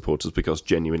Patreon supporters, because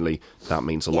genuinely that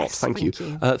means a lot. Thank you.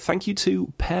 Thank you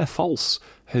to Pear False,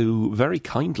 who very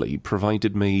kindly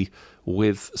provided me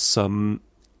with some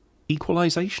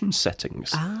equalisation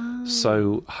settings.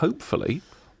 So hopefully,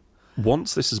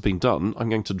 once this has been done, I'm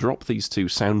going to drop these 2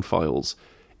 sound files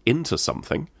into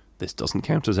something. This doesn't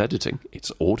count as editing,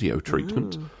 it's audio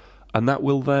treatment. And that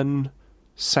will then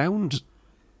sound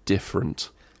different,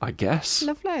 I guess.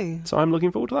 Lovely. So I'm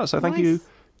looking forward to that. So thank you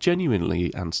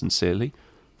genuinely and sincerely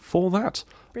for that.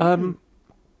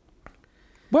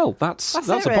 Well, that's a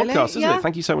it, really. podcast, isn't Yeah. it?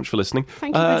 Thank you so much for listening.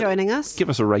 Thank you for joining us. Give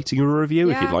us a rating or a review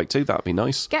if Yeah. you'd like to. That'd be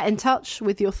nice. Get in touch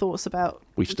with your thoughts about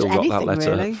We've still got anything, that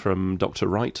letter really. from Dr.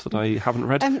 Wright that I haven't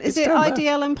read. Is it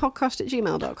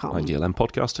idlmpodcast@gmail.com?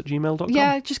 idlmpodcast@gmail.com.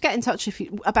 Yeah, just get in touch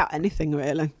about anything,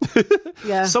 really.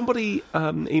 Yeah. Somebody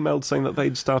emailed saying that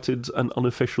they'd started an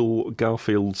unofficial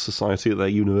Garfield Society at their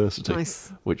university,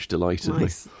 Nice. which delighted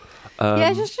Nice. me.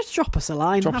 Yeah, just drop us a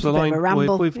line. Drop Have us a bit line. Of a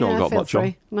ramble. We've not got feel much on.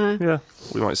 free. No. Yeah,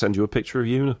 we might send you a picture of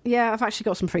you. Yeah, I've actually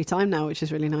got some free time now, which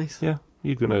is really nice. Yeah,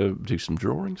 you're going to do some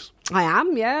drawings. I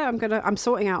am. Yeah, I'm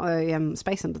sorting out a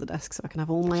space under the desk so I can have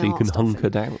all my So you art can stuff hunker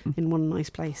down. in one nice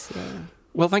place. Yeah.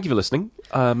 Well, thank you for listening.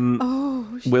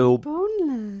 She's we'll-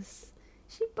 boneless.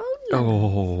 She's boneless.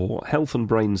 Oh, health and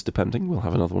brains depending. We'll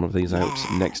have another one of these out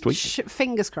next week.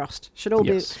 Fingers crossed. Should all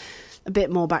Yes. be a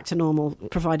bit more back to normal,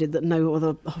 provided that no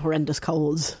other horrendous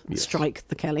colds Yes. strike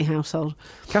the Kelly household.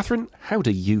 Catherine, how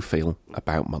do you feel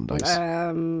about Mondays?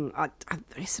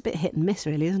 It's a bit hit and miss,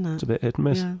 really, isn't it? It's a bit hit and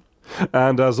miss. Yeah.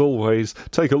 And as always,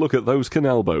 take a look at those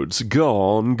canal boats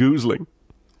gone goozling.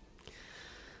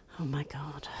 Oh my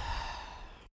God.